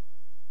us.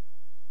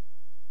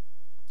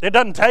 It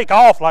doesn't take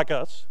off like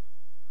us.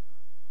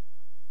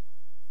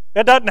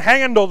 It doesn't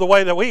handle the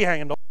way that we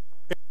handle.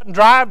 It doesn't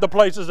drive the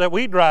places that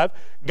we drive.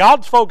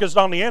 God's focused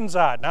on the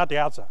inside, not the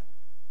outside.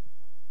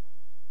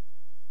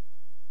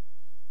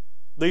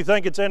 Do you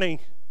think it's any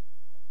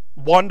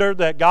wonder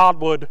that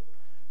God would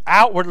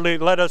outwardly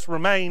let us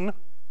remain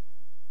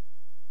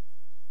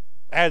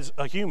as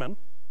a human,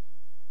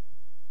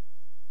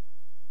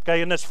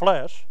 okay, in this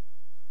flesh,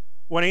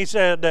 when he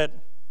said that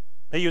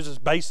he uses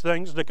base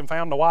things to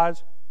confound the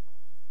wise?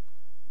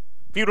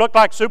 If you looked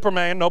like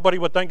Superman, nobody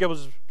would think it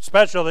was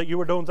special that you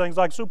were doing things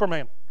like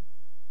Superman.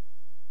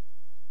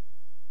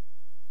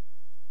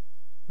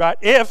 Right?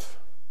 If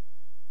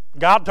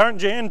God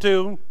turned you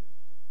into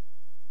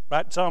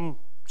some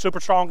super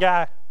strong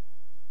guy,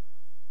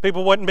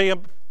 people wouldn't be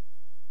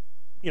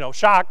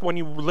shocked when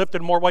you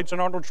lifted more weights than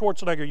Arnold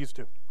Schwarzenegger used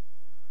to.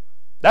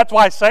 That's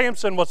why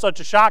Samson was such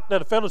a shock to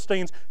the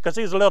Philistines, because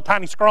he's a little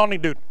tiny scrawny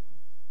dude.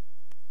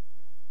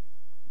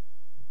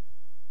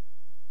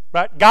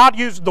 Right? God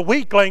used the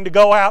weakling to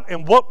go out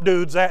and whoop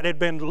dudes that had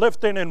been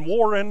lifting and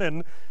warring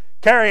and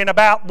carrying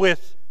about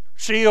with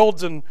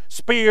shields and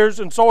spears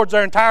and swords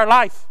their entire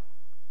life.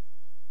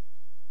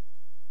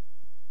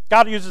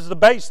 God uses the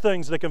base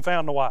things that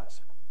confound the wise.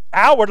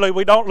 Outwardly,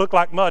 we don't look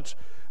like much,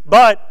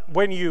 but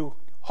when you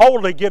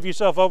wholly give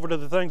yourself over to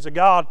the things of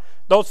God,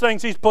 those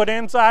things He's put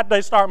inside,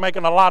 they start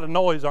making a lot of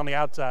noise on the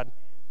outside.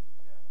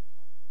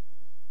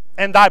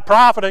 And thy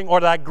profiting, or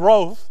thy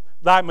growth,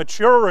 thy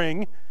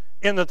maturing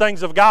in the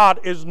things of God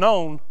is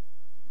known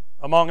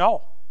among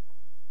all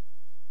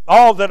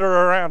that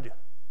are around you.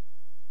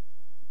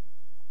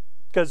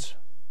 Because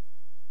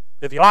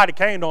if you light a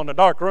candle in a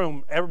dark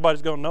room,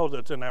 everybody's going to know that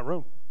it's in that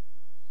room.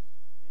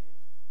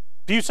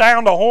 If you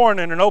sound a horn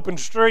in an open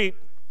street,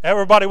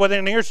 Everybody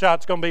within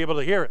earshot's going to be able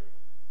to hear it.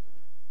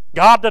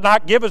 God did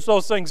not give us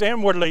those things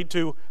inwardly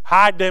to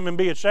hide them and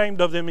be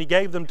ashamed of them. He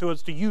gave them to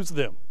us to use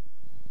them.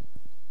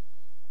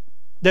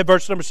 Then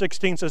verse number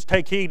 16 says,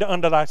 take heed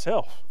unto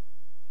thyself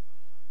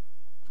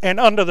and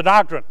unto the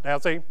doctrine. Now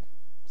see,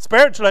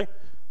 spiritually,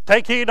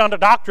 take heed unto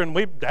doctrine.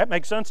 That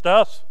makes sense to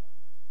us.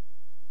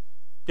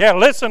 Yeah,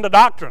 listen to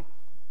doctrine.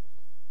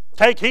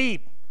 Take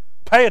heed.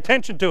 Pay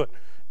attention to it.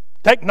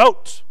 Take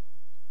notes.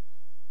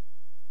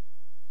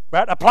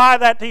 Right? Apply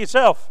that to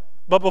yourself.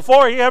 But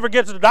before he ever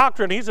gets to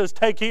doctrine, he says,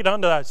 take heed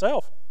unto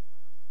thyself.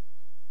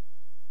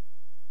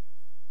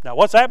 Now,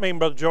 what's that mean,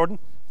 Brother Jordan?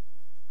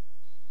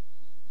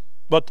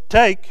 But to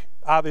take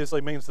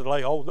obviously means to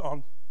lay hold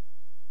on,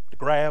 to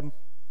grab.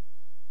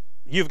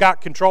 You've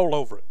got control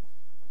over it.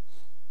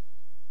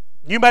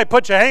 You may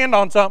put your hand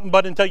on something,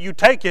 but until you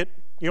take it,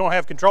 you don't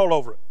have control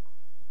over it.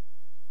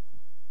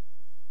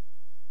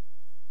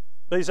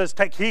 But he says,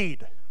 take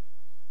heed.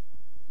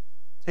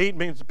 Heed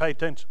means to pay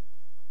attention.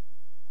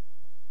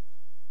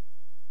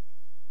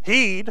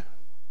 Heed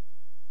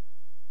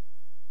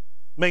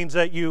means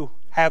that you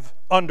have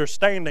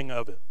understanding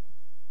of it.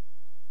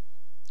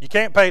 You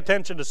can't pay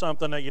attention to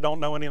something that you don't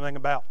know anything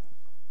about.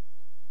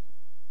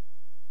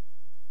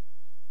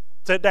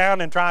 Sit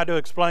down and try to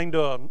explain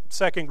to a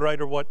second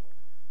grader what,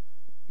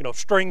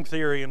 string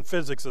theory and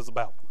physics is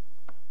about.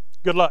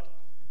 Good luck.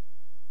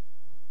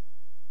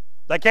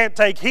 They can't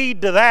take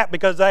heed to that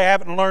because they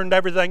haven't learned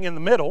everything in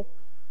the middle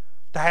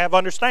to have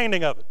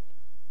understanding of it.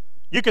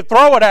 You could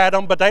throw it at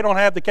them, but they don't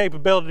have the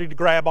capability to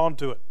grab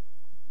onto it,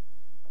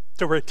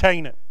 to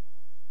retain it.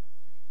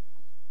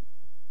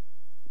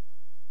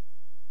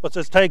 But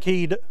says, take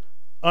heed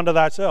unto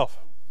thyself.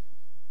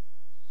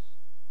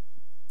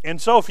 In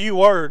so few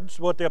words,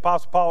 what the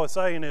Apostle Paul is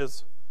saying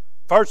is,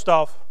 first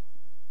off,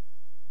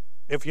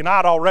 if you're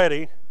not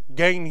already,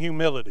 gain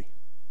humility.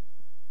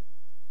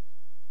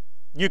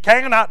 You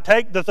cannot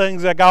take the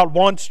things that God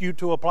wants you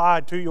to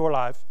apply to your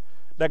life,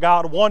 that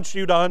God wants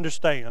you to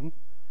understand.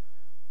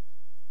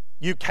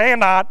 You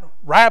cannot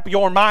wrap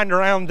your mind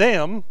around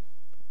them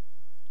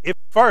if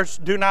you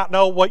first do not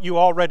know what you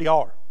already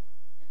are.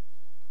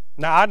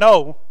 Now, I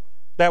know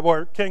that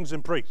we're kings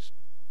and priests.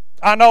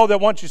 I know that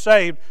once you're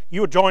saved,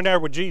 you will join there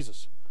with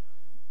Jesus.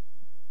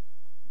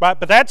 Right?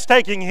 But that's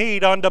taking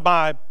heed unto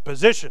my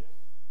position.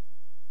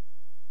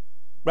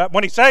 But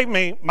when he saved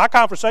me, my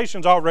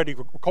conversation's already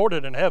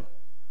recorded in heaven.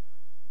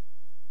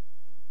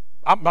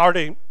 I'm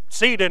already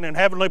seated in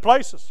heavenly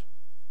places.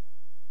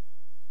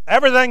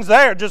 Everything's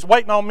there just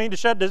waiting on me to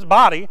shed this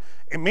body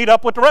and meet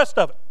up with the rest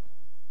of it.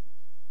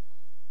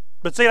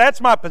 But see, that's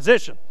my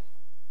position.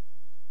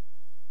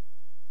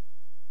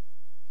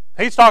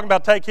 He's talking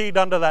about take heed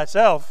unto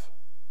thyself,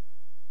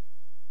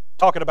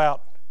 talking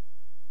about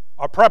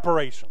our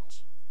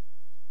preparations.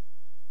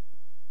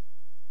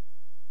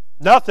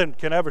 Nothing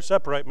can ever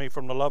separate me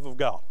from the love of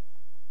God.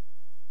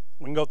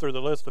 We can go through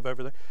the list of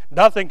everything.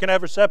 Nothing can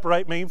ever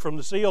separate me from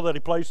the seal that he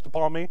placed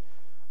upon me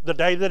the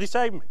day that he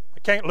saved me. I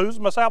can't lose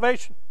my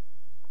salvation.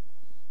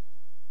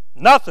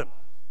 Nothing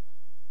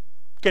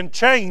can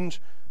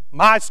change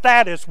my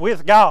status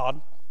with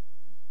God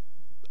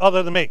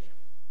other than me.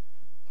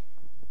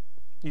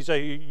 You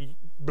say, you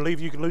believe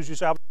you can lose your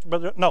salvation,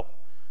 brother? No.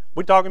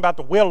 We're talking about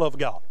the will of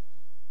God.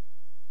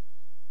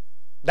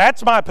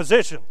 That's my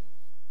position.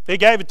 He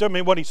gave it to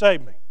me when he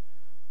saved me.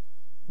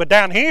 But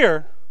down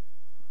here,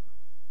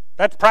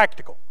 that's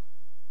practical.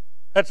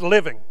 That's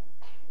living.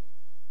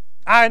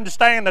 I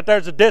understand that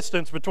there's a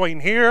distance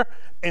between here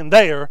and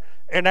there,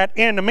 and that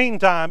in the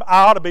meantime,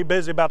 I ought to be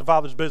busy about the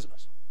Father's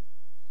business.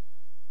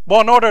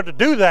 Well, in order to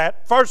do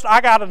that, first I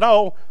got to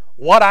know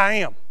what I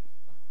am.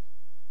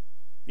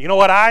 You know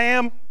what I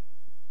am?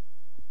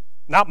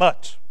 Not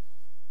much.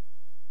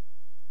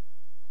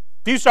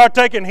 If you start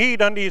taking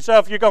heed unto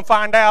yourself, you're going to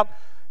find out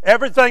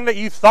everything that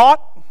you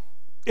thought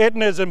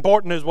isn't as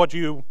important as what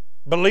you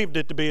believed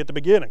it to be at the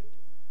beginning.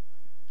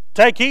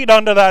 Take heed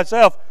unto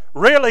thyself.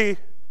 Really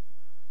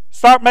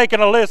start making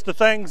a list of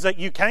things that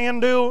you can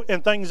do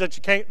and things that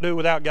you can't do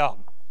without God.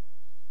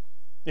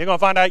 You're going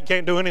to find out you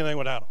can't do anything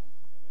without Him.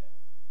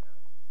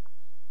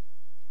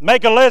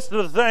 Make a list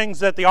of the things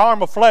that the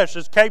arm of flesh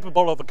is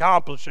capable of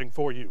accomplishing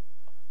for you.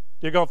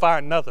 You're going to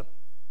find nothing.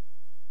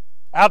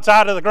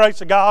 Outside of the grace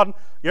of God,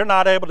 you're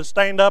not able to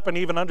stand up and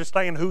even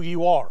understand who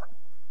you are.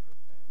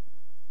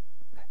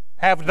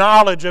 Have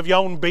knowledge of your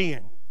own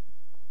being.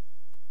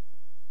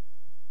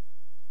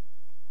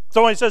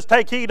 So when he says,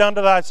 take heed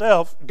unto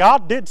thyself,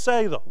 God did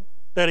say, though,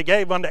 that He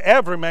gave unto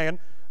every man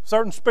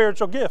certain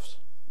spiritual gifts.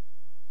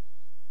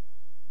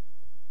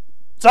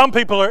 Some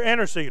people are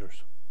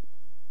interceders.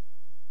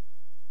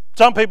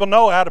 Some people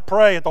know how to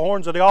pray at the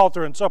horns of the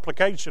altar in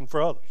supplication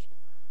for others.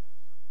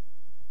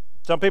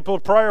 Some people are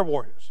prayer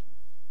warriors.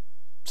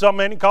 Some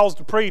men He calls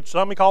to preach.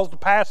 Some He calls to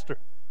pastor.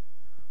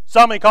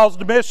 Some He calls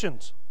to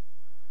missions.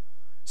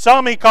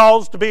 Some He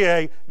calls to be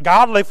a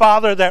godly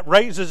father that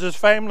raises his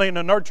family in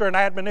the nurture and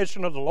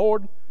admonition of the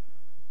Lord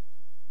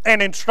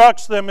and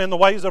instructs them in the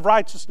ways of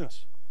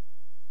righteousness.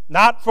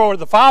 Not for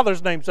the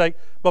Father's name's sake,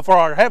 but for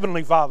our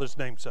Heavenly Father's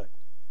name's sake.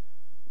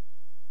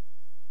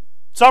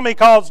 Some he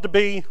calls to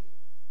be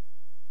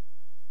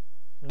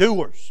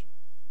doers.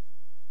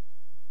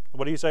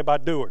 What do you say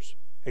about doers?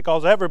 He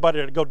calls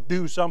everybody to go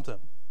do something.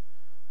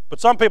 But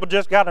some people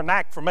just got a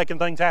knack for making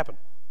things happen.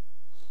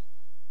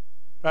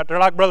 Right? They're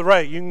like Brother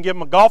Ray. You can give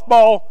him a golf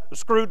ball, a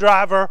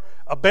screwdriver,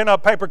 a bent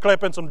up paper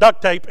clip, and some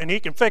duct tape, and he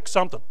can fix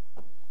something.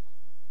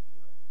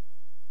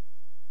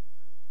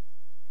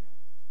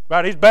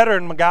 Right? He's better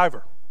than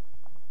MacGyver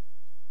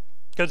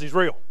because he's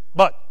real.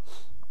 But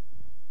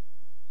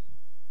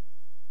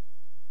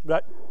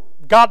right?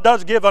 God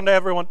does give unto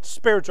everyone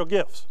spiritual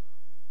gifts.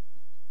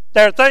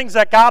 There are things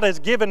that God has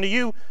given to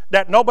you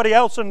that nobody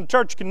else in the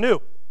church can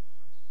do.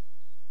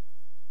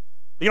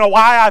 You know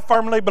why I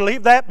firmly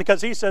believe that?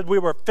 Because he said we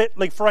were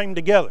fitly framed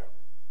together.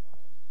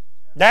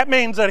 That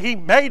means that he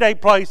made a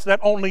place that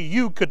only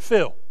you could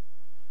fill.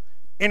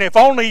 And if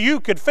only you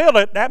could fill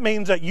it, that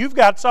means that you've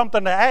got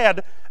something to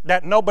add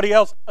that nobody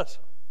else does.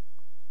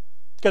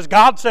 Because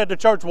God said the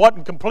church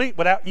wasn't complete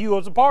without you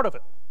as a part of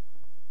it.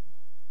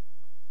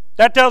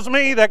 That tells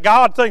me that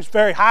God thinks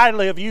very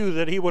highly of you,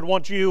 that he would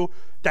want you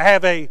to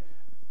have a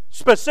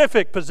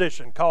specific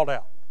position called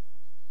out.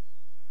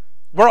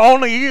 Where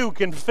only you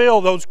can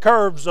fill those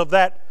curves of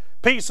that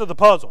piece of the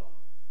puzzle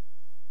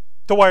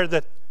to where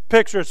the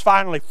picture is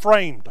finally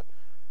framed,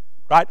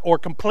 right, or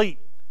complete.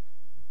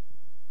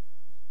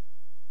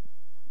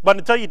 But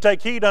until you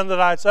take heed unto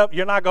thyself,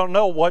 you're not going to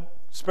know what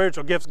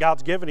spiritual gifts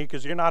God's given you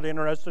because you're not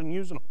interested in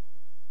using them.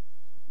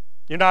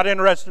 You're not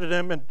interested in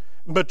them and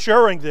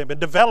maturing them and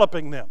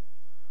developing them,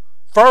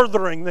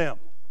 furthering them.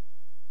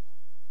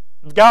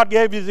 If God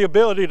gave you the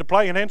ability to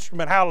play an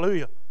instrument,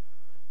 hallelujah.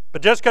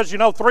 But just because you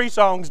know 3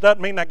 songs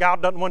doesn't mean that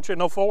God doesn't want you to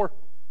know 4.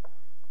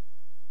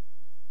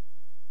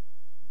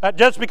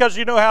 Just because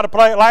you knew how to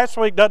play it last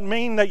week doesn't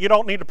mean that you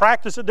don't need to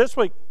practice it this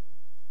week.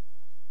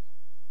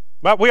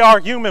 But we are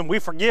human. We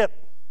forget.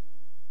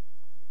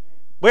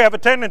 We have a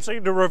tendency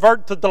to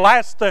revert to the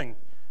last thing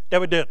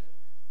that we did.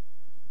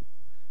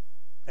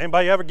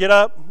 Anybody ever get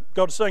up,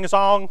 go to sing a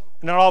song,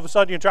 and then all of a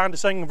sudden you're trying to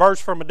sing a verse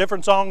from a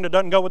different song that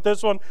doesn't go with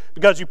this one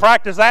because you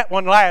practiced that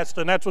one last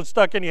and that's what's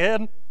stuck in your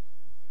head?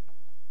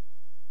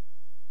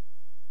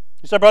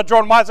 You say, Brother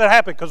Jordan, why does that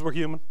happen? Because we're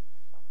human.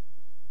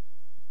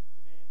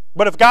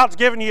 But if God's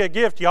given you a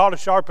gift, you ought to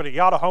sharpen it.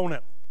 You ought to hone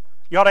it.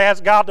 You ought to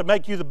ask God to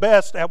make you the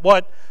best at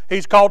what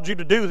he's called you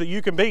to do that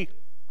you can be.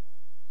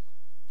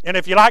 And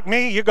if you're like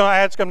me, you're going to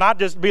ask him not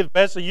just to be the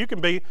best that you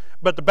can be,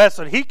 but the best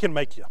that he can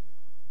make you.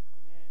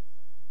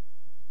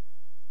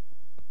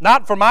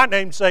 Not for my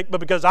name's sake, but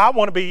because I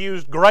want to be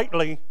used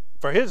greatly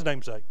for his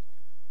name's sake.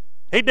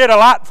 He did a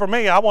lot for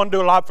me. I want to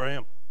do a lot for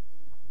him.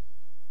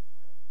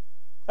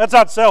 That's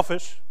not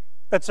selfish.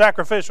 That's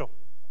sacrificial.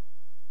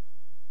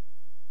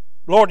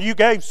 Lord, you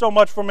gave so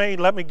much for me.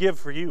 Let me give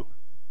for you.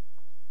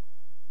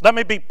 Let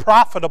me be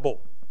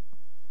profitable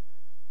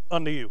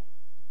unto you.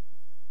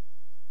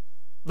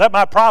 Let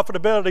my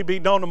profitability be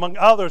known among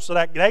others so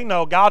that they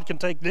know God can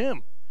take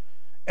them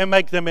and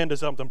make them into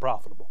something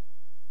profitable.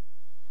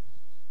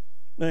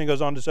 Then he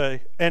goes on to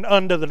say, and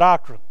unto the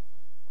doctrine.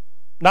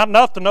 Not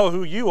enough to know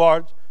who you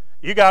are.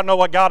 You got to know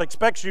what God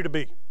expects you to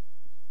be.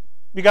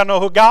 You got to know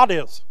who God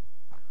is.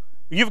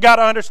 You've got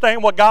to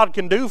understand what God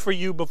can do for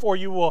you before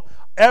you will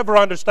ever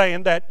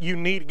understand that you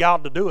need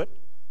God to do it.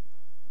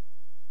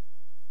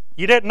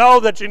 You didn't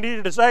know that you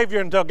needed a Savior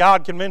until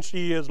God convinced you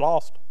he is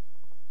lost.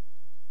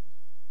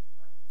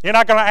 You're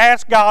not going to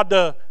ask God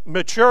to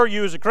mature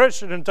you as a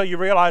Christian until you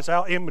realize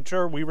how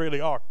immature we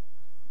really are.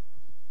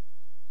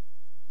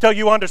 Until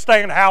you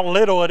understand how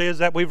little it is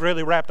that we've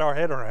really wrapped our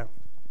head around.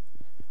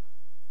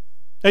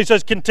 He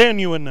says,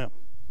 continue in them.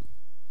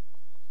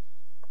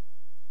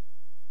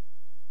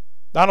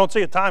 I don't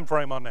see a time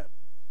frame on that.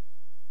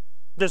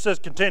 This says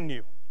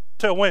continue.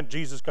 Till when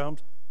Jesus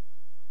comes?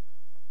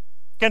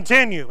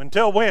 Continue.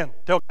 Until when?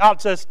 Until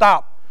God says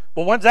stop.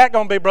 Well, when's that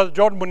going to be, Brother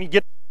Jordan? When you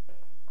get...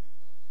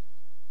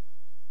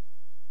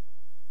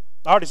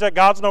 I already said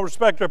God's no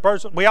respecter of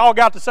person. We all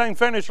got the same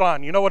finish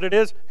line. You know what it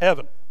is?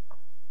 Heaven.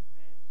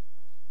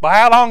 But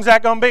how long is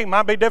that going to be? It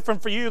might be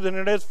different for you than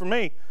it is for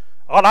me.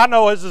 All I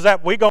know is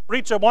that we're going to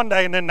reach it one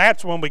day, and then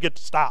that's when we get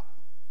to stop.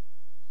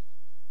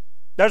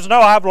 There's no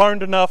I've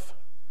learned enough.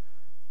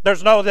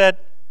 There's no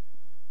that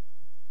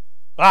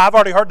I've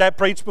already heard that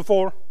preached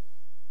before.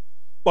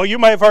 Well, you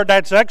may have heard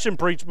that section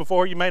preached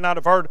before. You may not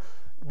have heard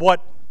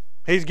what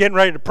he's getting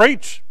ready to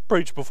preach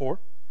before.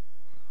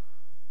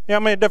 You know how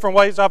many different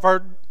ways I've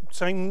heard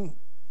same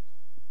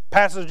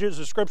passages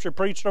of Scripture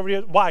preached over the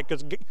years? Why?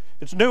 Because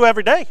it's new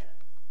every day.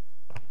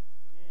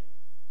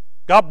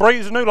 God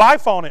breathes new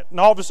life on it, and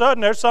all of a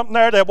sudden there's something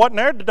there that wasn't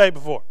there the day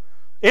before.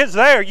 It's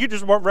there. You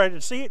just weren't ready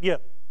to see it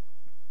yet.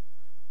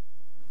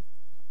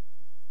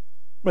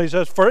 But he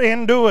says, for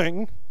in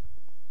doing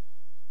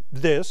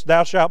this,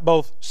 thou shalt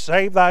both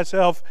save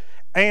thyself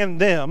and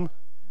them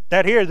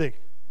that hear thee.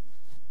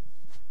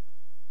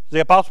 The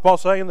Apostle Paul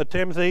saying that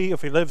Timothy,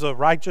 if he lives a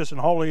righteous and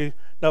holy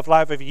enough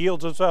life, if he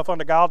yields himself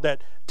unto God,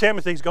 that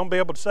Timothy's going to be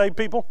able to save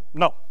people?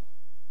 No.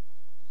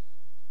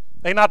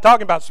 He's not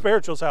talking about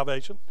spiritual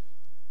salvation.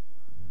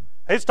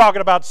 He's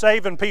talking about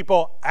saving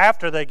people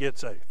after they get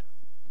saved.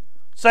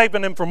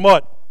 Saving them from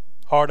what?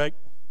 Heartache.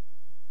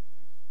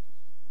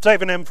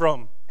 Saving them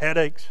from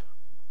headaches.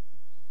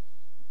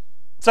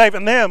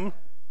 Saving them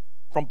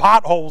from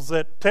potholes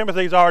that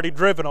Timothy's already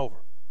driven over.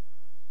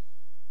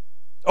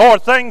 Or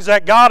things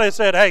that God has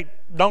said, hey,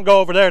 don't go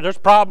over there. There's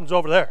problems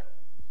over there.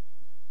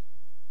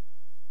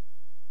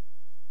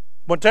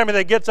 When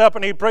Timothy gets up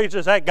and he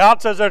preaches, hey,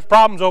 God says there's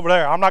problems over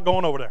there. I'm not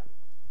going over there.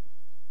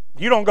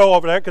 You don't go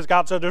over there because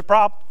God said there's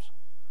problems.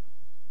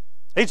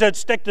 He said,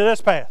 stick to this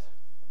path.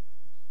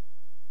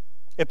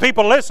 If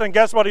people listen,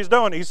 guess what he's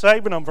doing? He's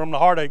saving them from the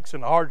heartaches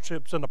and the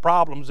hardships and the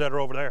problems that are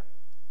over there.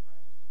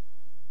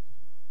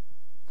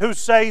 Who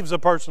saves a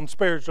person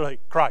spiritually?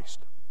 Christ.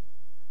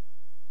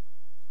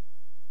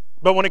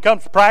 But when it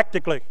comes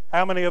practically,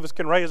 how many of us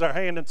can raise our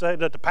hand and say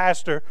that the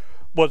pastor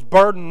was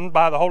burdened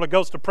by the Holy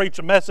Ghost to preach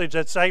a message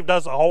that saved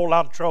us a whole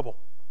lot of trouble?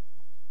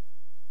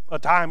 A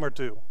time or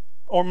two,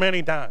 or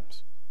many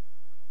times.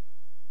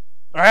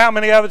 Or how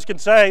many of us can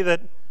say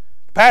that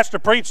the pastor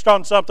preached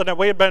on something that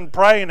we had been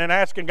praying and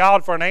asking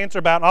God for an answer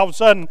about, and all of a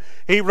sudden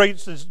he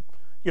reads his,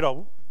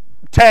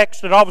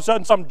 text, and all of a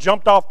sudden something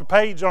jumped off the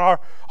page and our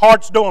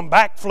hearts doing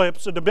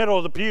backflips in the middle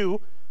of the pew.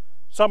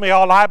 Some of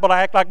y'all liable to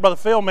act like Brother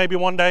Phil maybe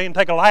one day and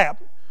take a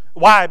lap.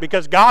 Why?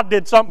 Because God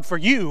did something for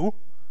you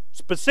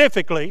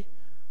specifically.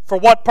 For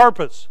what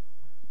purpose?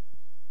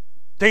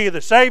 To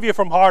either save you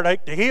from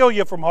heartache, to heal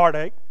you from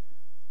heartache.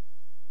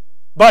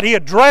 But He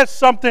addressed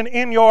something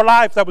in your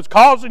life that was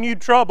causing you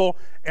trouble,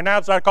 and now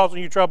it's not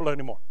causing you trouble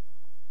anymore.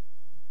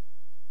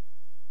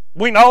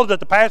 We know that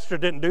the pastor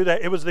didn't do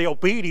that. It was the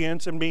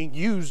obedience and being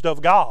used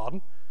of God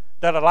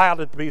that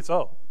allowed it to be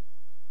so.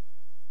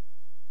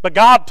 But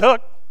God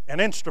took an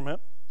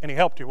instrument and He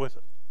helped you with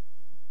it.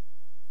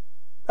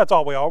 That's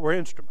all we are. We're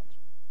instruments.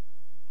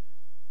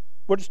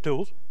 We're just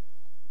tools.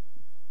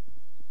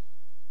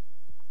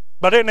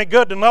 But isn't it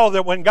good to know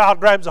that when God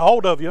grabs a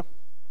hold of you,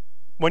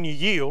 when you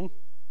yield,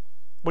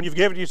 when you've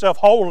given yourself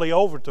wholly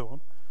over to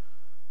Him,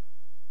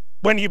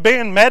 when you've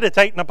been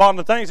meditating upon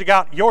the things of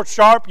God, you're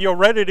sharp, you're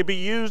ready to be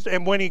used,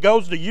 and when He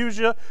goes to use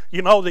you,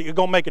 you know that you're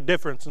going to make a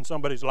difference in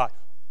somebody's life.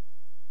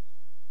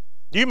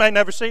 You may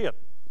never see it.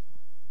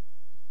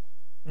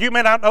 You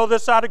may not know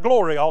this side of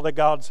glory, all that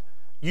God's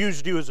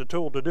used you as a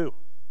tool to do.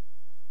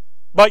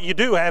 But you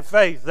do have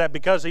faith that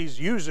because He's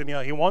using you,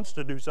 He wants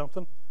to do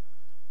something.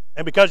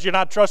 And because you're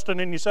not trusting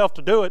in yourself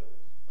to do it,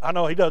 I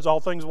know He does all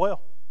things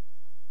well.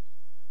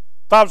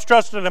 If I was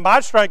trusting in my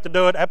strength to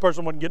do it, that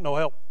person wouldn't get no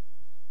help.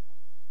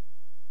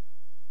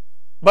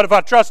 But if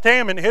I trust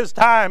Him in His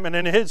time and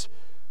in His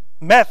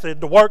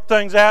method to work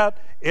things out,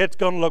 it's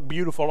going to look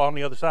beautiful on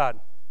the other side.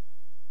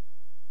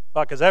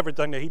 Because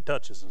everything that He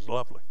touches is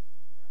lovely.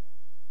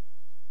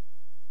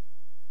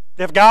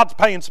 If God's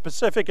paying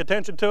specific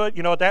attention to it,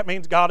 you know what that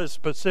means? God is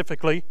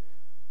specifically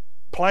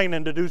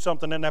planning to do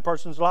something in that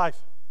person's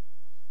life.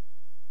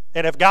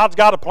 And if God's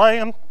got a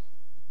plan,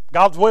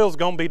 God's will is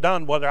going to be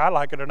done whether I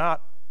like it or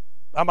not.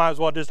 I might as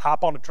well just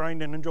hop on a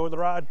train and enjoy the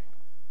ride.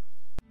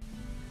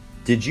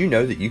 Did you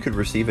know that you could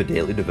receive a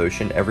daily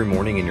devotion every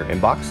morning in your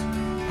inbox?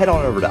 Head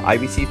on over to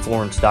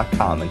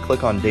ibcflorence.com and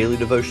click on Daily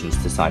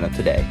Devotions to sign up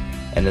today.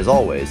 And as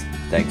always,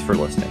 thanks for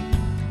listening.